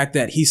the fact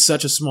that he's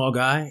such a small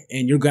guy,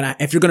 and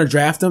if you're gonna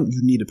draft him, you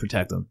need to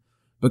protect him,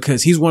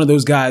 because he's one of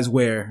those guys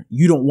where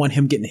you don't want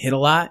him getting hit a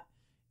lot,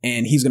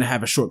 and he's gonna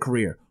have a short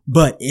career.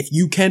 But if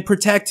you can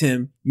protect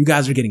him, you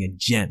guys are getting a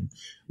gem.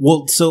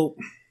 Well, so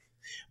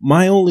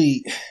my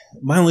only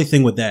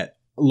thing with that,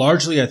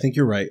 largely, I think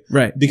you're right,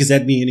 because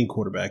that'd be any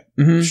quarterback,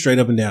 straight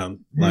up and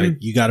down. Like,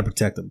 you got to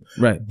protect him,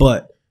 right?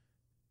 But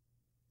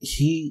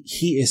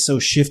he is so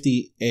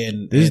shifty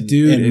and this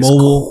dude and is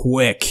mobile,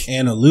 quick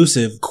and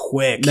elusive.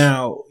 Quick.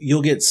 Now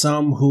you'll get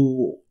some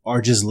who are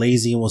just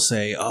lazy and will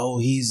say, "Oh,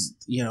 he's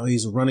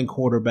a running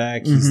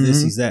quarterback. He's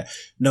this, he's that."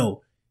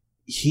 No,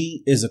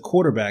 he is a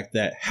quarterback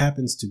that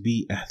happens to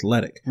be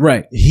athletic.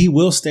 Right. He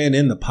will stand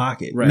in the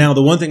pocket. Right. Now,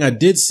 the one thing I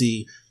did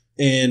see,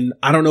 and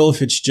I don't know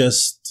if it's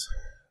just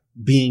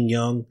being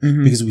young,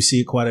 because we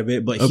see it quite a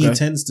bit, but he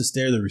tends to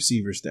stare the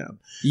receivers down.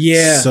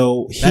 Yeah.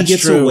 So he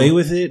gets away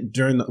with it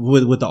during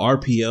with the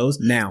RPOs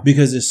now,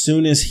 because as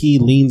soon as he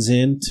leans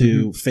in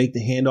to fake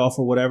the handoff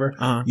or whatever,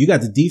 you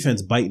got the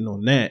defense biting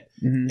on that.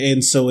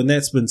 And so in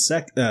that split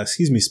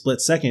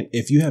second,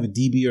 if you have a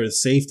DB or a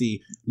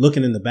safety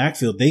looking in the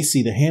backfield, they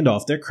see the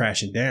handoff, they're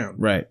crashing down.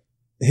 Right.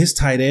 His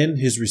tight end,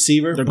 his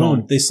receiver, they're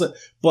gone. They slip.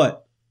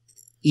 But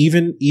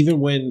even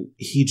when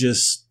he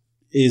just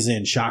is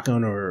in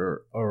shotgun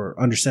or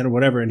under center,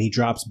 whatever, and he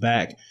drops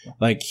back,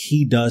 like,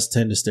 he does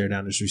tend to stare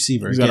down his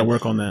receiver. He's got to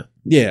work on that.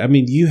 Yeah, I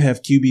mean, you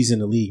have QBs in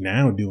the league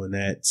now doing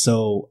that.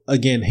 So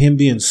again, him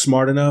being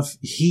smart enough,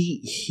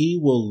 he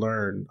will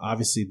learn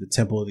obviously the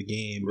tempo of the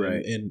game,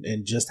 right,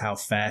 and just how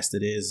fast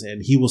it is,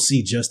 and he will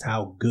see just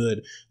how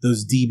good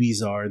those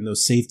DBs are and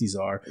those safeties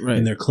are, right,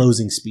 and their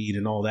closing speed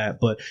and all that.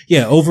 But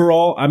yeah,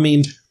 overall, I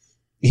mean,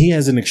 he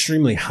has an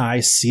extremely high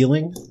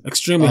ceiling.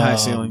 Extremely high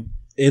ceiling.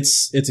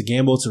 It's a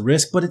gamble, it's a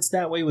risk, but it's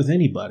that way with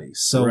anybody.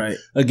 So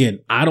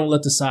again, I don't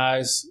let the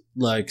size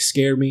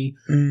scare me.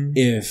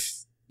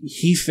 If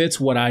he fits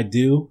what I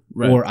do,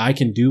 or I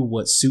can do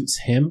what suits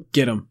him,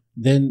 get him.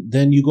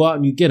 Then you go out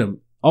and you get him.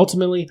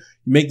 Ultimately,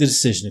 you make the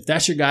decision. If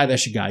that's your guy,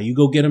 that's your guy. You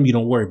go get him. You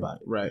don't worry about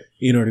it. Right.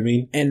 You know what I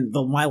mean? And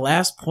my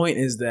last point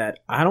is that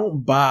I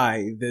don't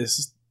buy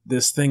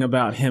this thing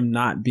about him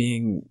not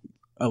being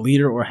a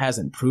leader or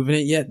hasn't proven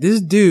it yet.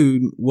 This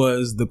dude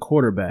was the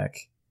quarterback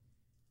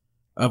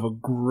of a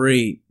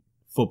great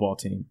football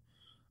team.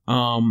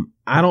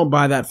 I don't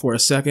buy that for a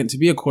second. To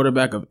be a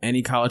quarterback of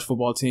any college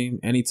football team,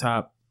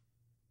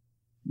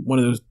 one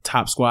of those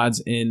top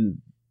squads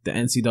in the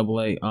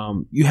NCAA,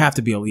 you have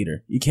to be a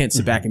leader. You can't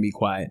sit back and be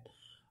quiet.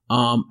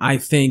 I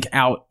think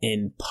out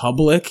in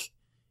public,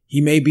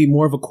 he may be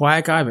more of a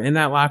quiet guy, but in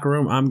that locker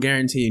room, I'm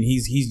guaranteeing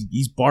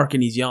he's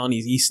barking, he's yelling,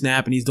 he's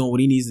snapping, he's doing what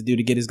he needs to do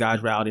to get his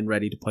guys riled and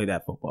ready to play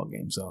that football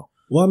game. So,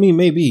 well, I mean,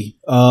 maybe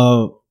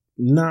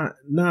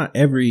not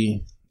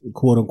every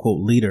quote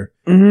unquote leader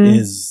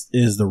is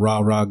the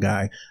rah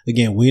guy.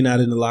 Again, we're not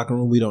in the locker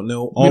room. We don't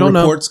know. All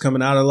reports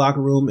coming out of the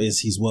locker room is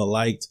he's well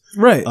liked.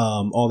 Right.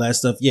 All that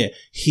stuff. Yeah.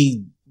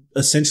 He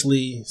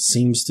essentially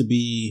seems to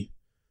be,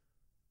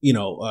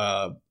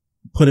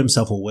 put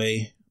himself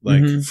away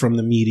from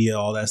the media,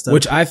 all that stuff.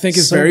 Which I think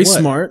is very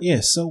smart. Yeah.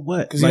 So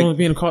what? Because you don't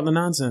being caught in the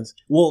nonsense.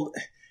 Well,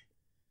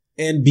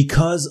 and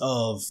because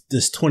of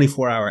this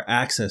 24-hour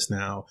access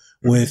now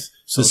with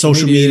the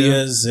social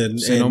medias and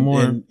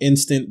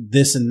instant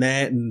this and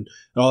that and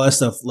all that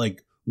stuff,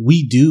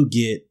 we do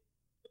get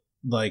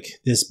like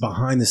this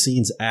behind the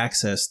scenes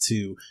access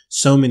to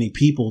so many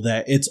people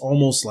that it's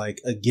almost like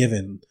a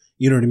given.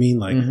 You know what I mean?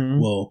 Like,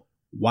 well,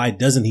 why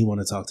doesn't he want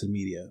to talk to the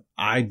media?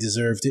 I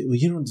deserved it. Well,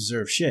 you don't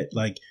deserve shit.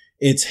 Like,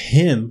 it's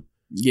him.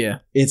 Yeah.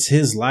 It's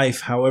his life,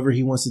 however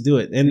he wants to do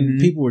it. And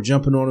people were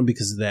jumping on him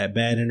because of that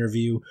bad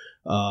interview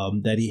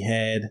that he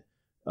had.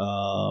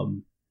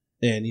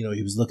 And, you know,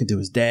 he was looking to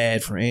his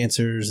dad for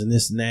answers and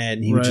this and that.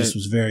 And he just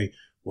was very,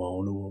 well, I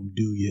don't know what I'm going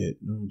to do yet.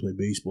 I'm going to play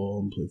baseball.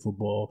 I'm going to play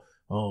football.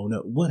 Oh, no,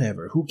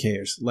 whatever. Who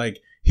cares?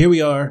 Like, here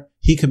we are.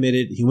 He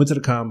committed. He went to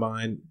the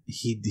combine.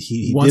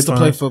 He wants to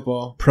play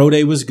football. Pro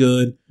day was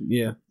good.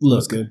 Yeah.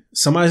 Look, good.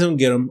 Somebody's going to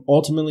get him.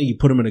 Ultimately, you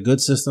put him in a good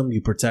system. You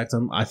protect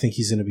him. I think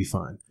he's going to be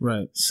fine.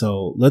 Right.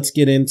 So let's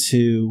get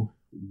into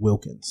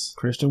Wilkins.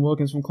 Christian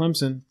Wilkins from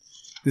Clemson.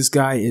 This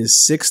guy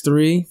is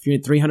 6'3",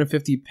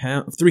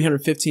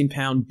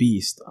 315-pound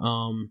beast.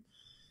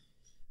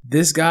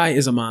 This guy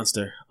is a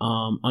monster.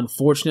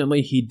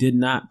 Unfortunately, he did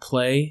not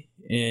play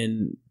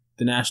in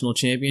the national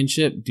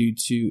championship due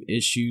to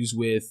issues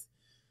with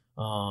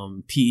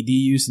PED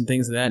use and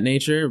things of that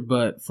nature.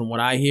 But from what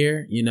I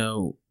hear, you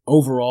know,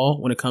 overall,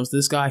 when it comes to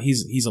this guy,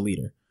 he's a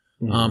leader.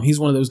 He's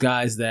one of those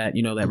guys that,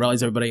 you know, that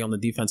rallies everybody on the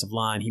defensive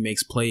line. He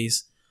makes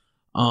plays.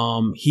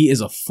 He is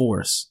a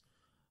force.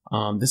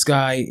 This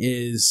guy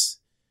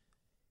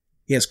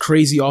he has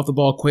crazy off the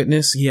ball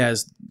quickness. He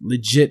has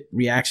legit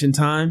reaction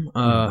time.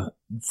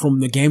 From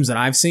the games that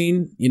I've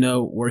seen, you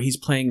know, where he's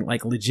playing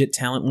like legit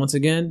talent once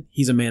again,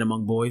 he's a man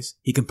among boys.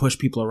 He can push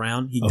people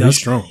around. He's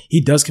strong. He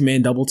does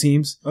command double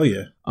teams. Oh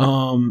yeah.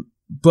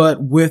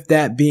 But with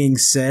that being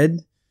said,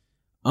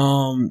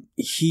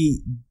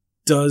 he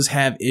does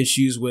have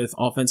issues with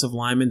offensive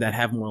linemen that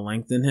have more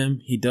length than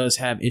him. He does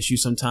have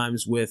issues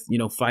sometimes with, you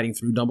know, fighting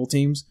through double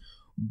teams.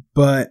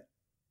 But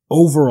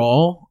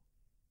overall,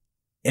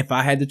 if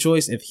I had the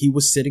choice, if he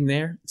was sitting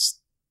there,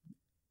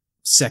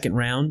 second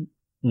round,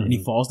 and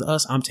he falls to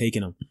us, I'm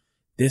taking him.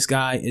 This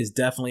guy is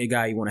definitely a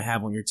guy you want to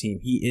have on your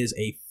team. He is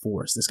a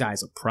force. This guy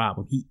is a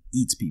problem. He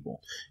eats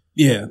people.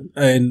 Yeah,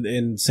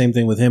 and same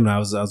thing with him. And I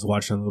was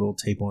watching a little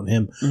tape on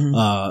him.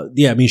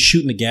 Yeah, I mean,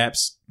 shooting the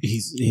gaps.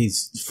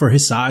 He's for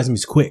his size.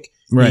 He's quick.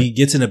 Right. He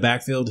gets in the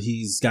backfield.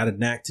 He's got a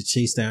knack to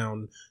chase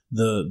down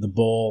the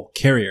ball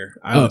carrier.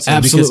 I would say,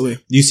 absolutely.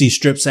 Because you see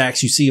strip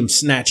sacks. You see him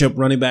snatch up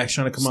running backs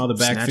trying to come out of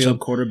the backfield. Snatch up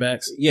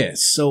quarterbacks. Yeah.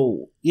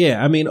 So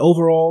yeah, I mean,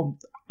 overall,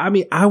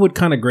 I would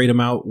kind of grade him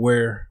out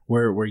where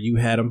you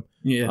had him.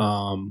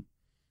 Yeah.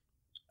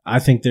 I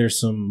think there's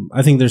some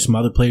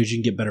other players you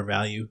can get better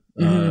value.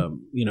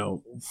 You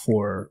know,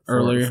 for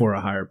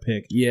a higher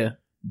pick. Yeah.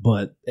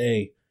 But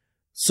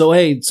so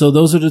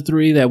those are the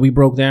three that we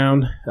broke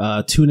down.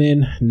 Tune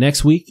in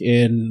next week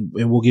and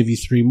we'll give you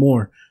three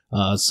more.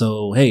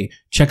 So hey,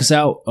 check us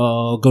out.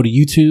 Go to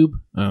YouTube.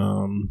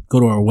 Go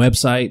to our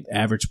website,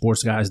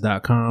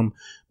 averagesportsguys.com.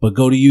 But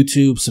go to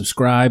YouTube,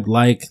 subscribe,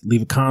 like,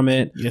 leave a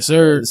comment. Yes,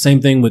 sir. Same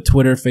thing with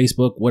Twitter,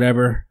 Facebook,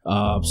 whatever.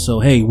 So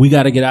hey, we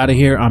got to get out of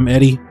here. I'm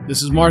Eddie.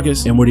 This is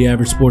Marcus. And we're the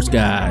Average Sports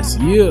Guys.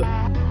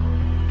 Yeah.